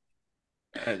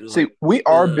 See, we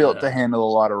are built to handle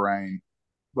a lot of rain,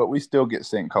 but we still get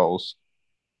sinkholes.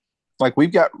 Like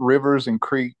we've got rivers and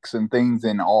creeks and things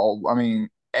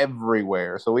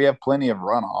everywhere. So we have plenty of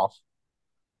runoff.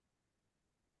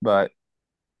 But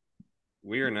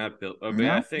we are not built.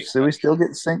 I think so. We still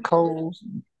get sinkholes.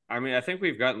 I mean, I think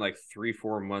we've gotten like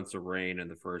 3-4 months of rain in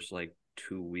the first like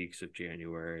 2 weeks of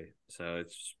January. So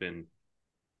it's just been,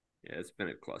 it's been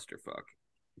a clusterfuck.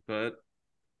 But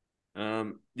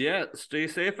stay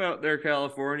safe out there,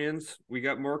 Californians. We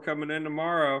got more coming in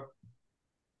tomorrow.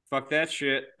 Fuck that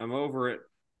shit. I'm over it.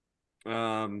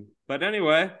 But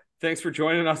anyway, thanks for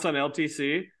joining us on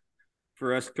LTC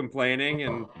for us complaining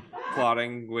and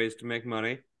plotting ways to make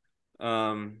money.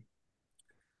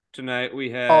 Tonight we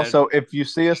had. Also, if you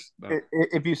see us,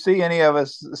 if you see any of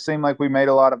us seem like we made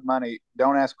a lot of money,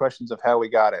 don't ask questions of how we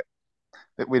got it.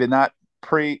 That we did not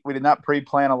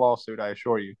pre-plan a lawsuit. I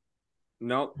assure you.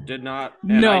 Nope, did not.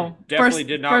 And no, I definitely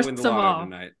did not win the lotto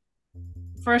tonight.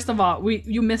 First of all,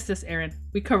 you missed this, Aaron.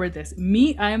 We covered this.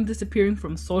 Me, I am disappearing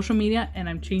from social media, and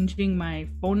I'm changing my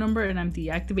phone number, and I'm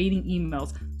deactivating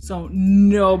emails, so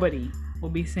nobody will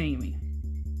be seeing me.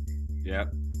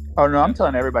 Yep. Oh no, I'm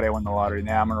telling everybody I won the lottery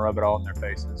now. I'm gonna rub it all in their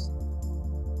faces.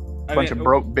 Bunch of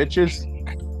broke bitches.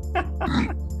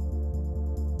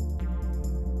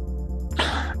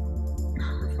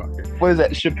 What is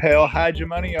that, Chappelle? Hide your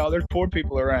money, y'all. There's poor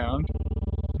people around.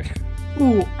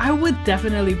 Ooh, I would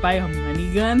definitely buy a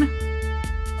money gun.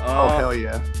 Oh hell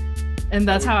yeah! And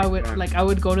that's how I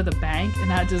would go to the bank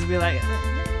and I'd just be like,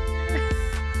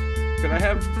 "Could I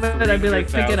have?" But I'd be like,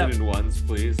 "Pick it up in ones,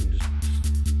 please." And just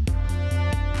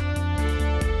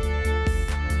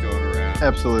going around.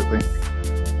 Absolutely.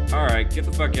 All right, get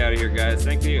the fuck out of here, guys.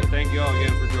 Thank you all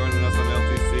again for joining us on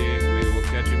LTC. We will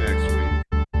catch you next week.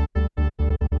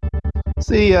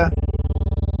 See ya.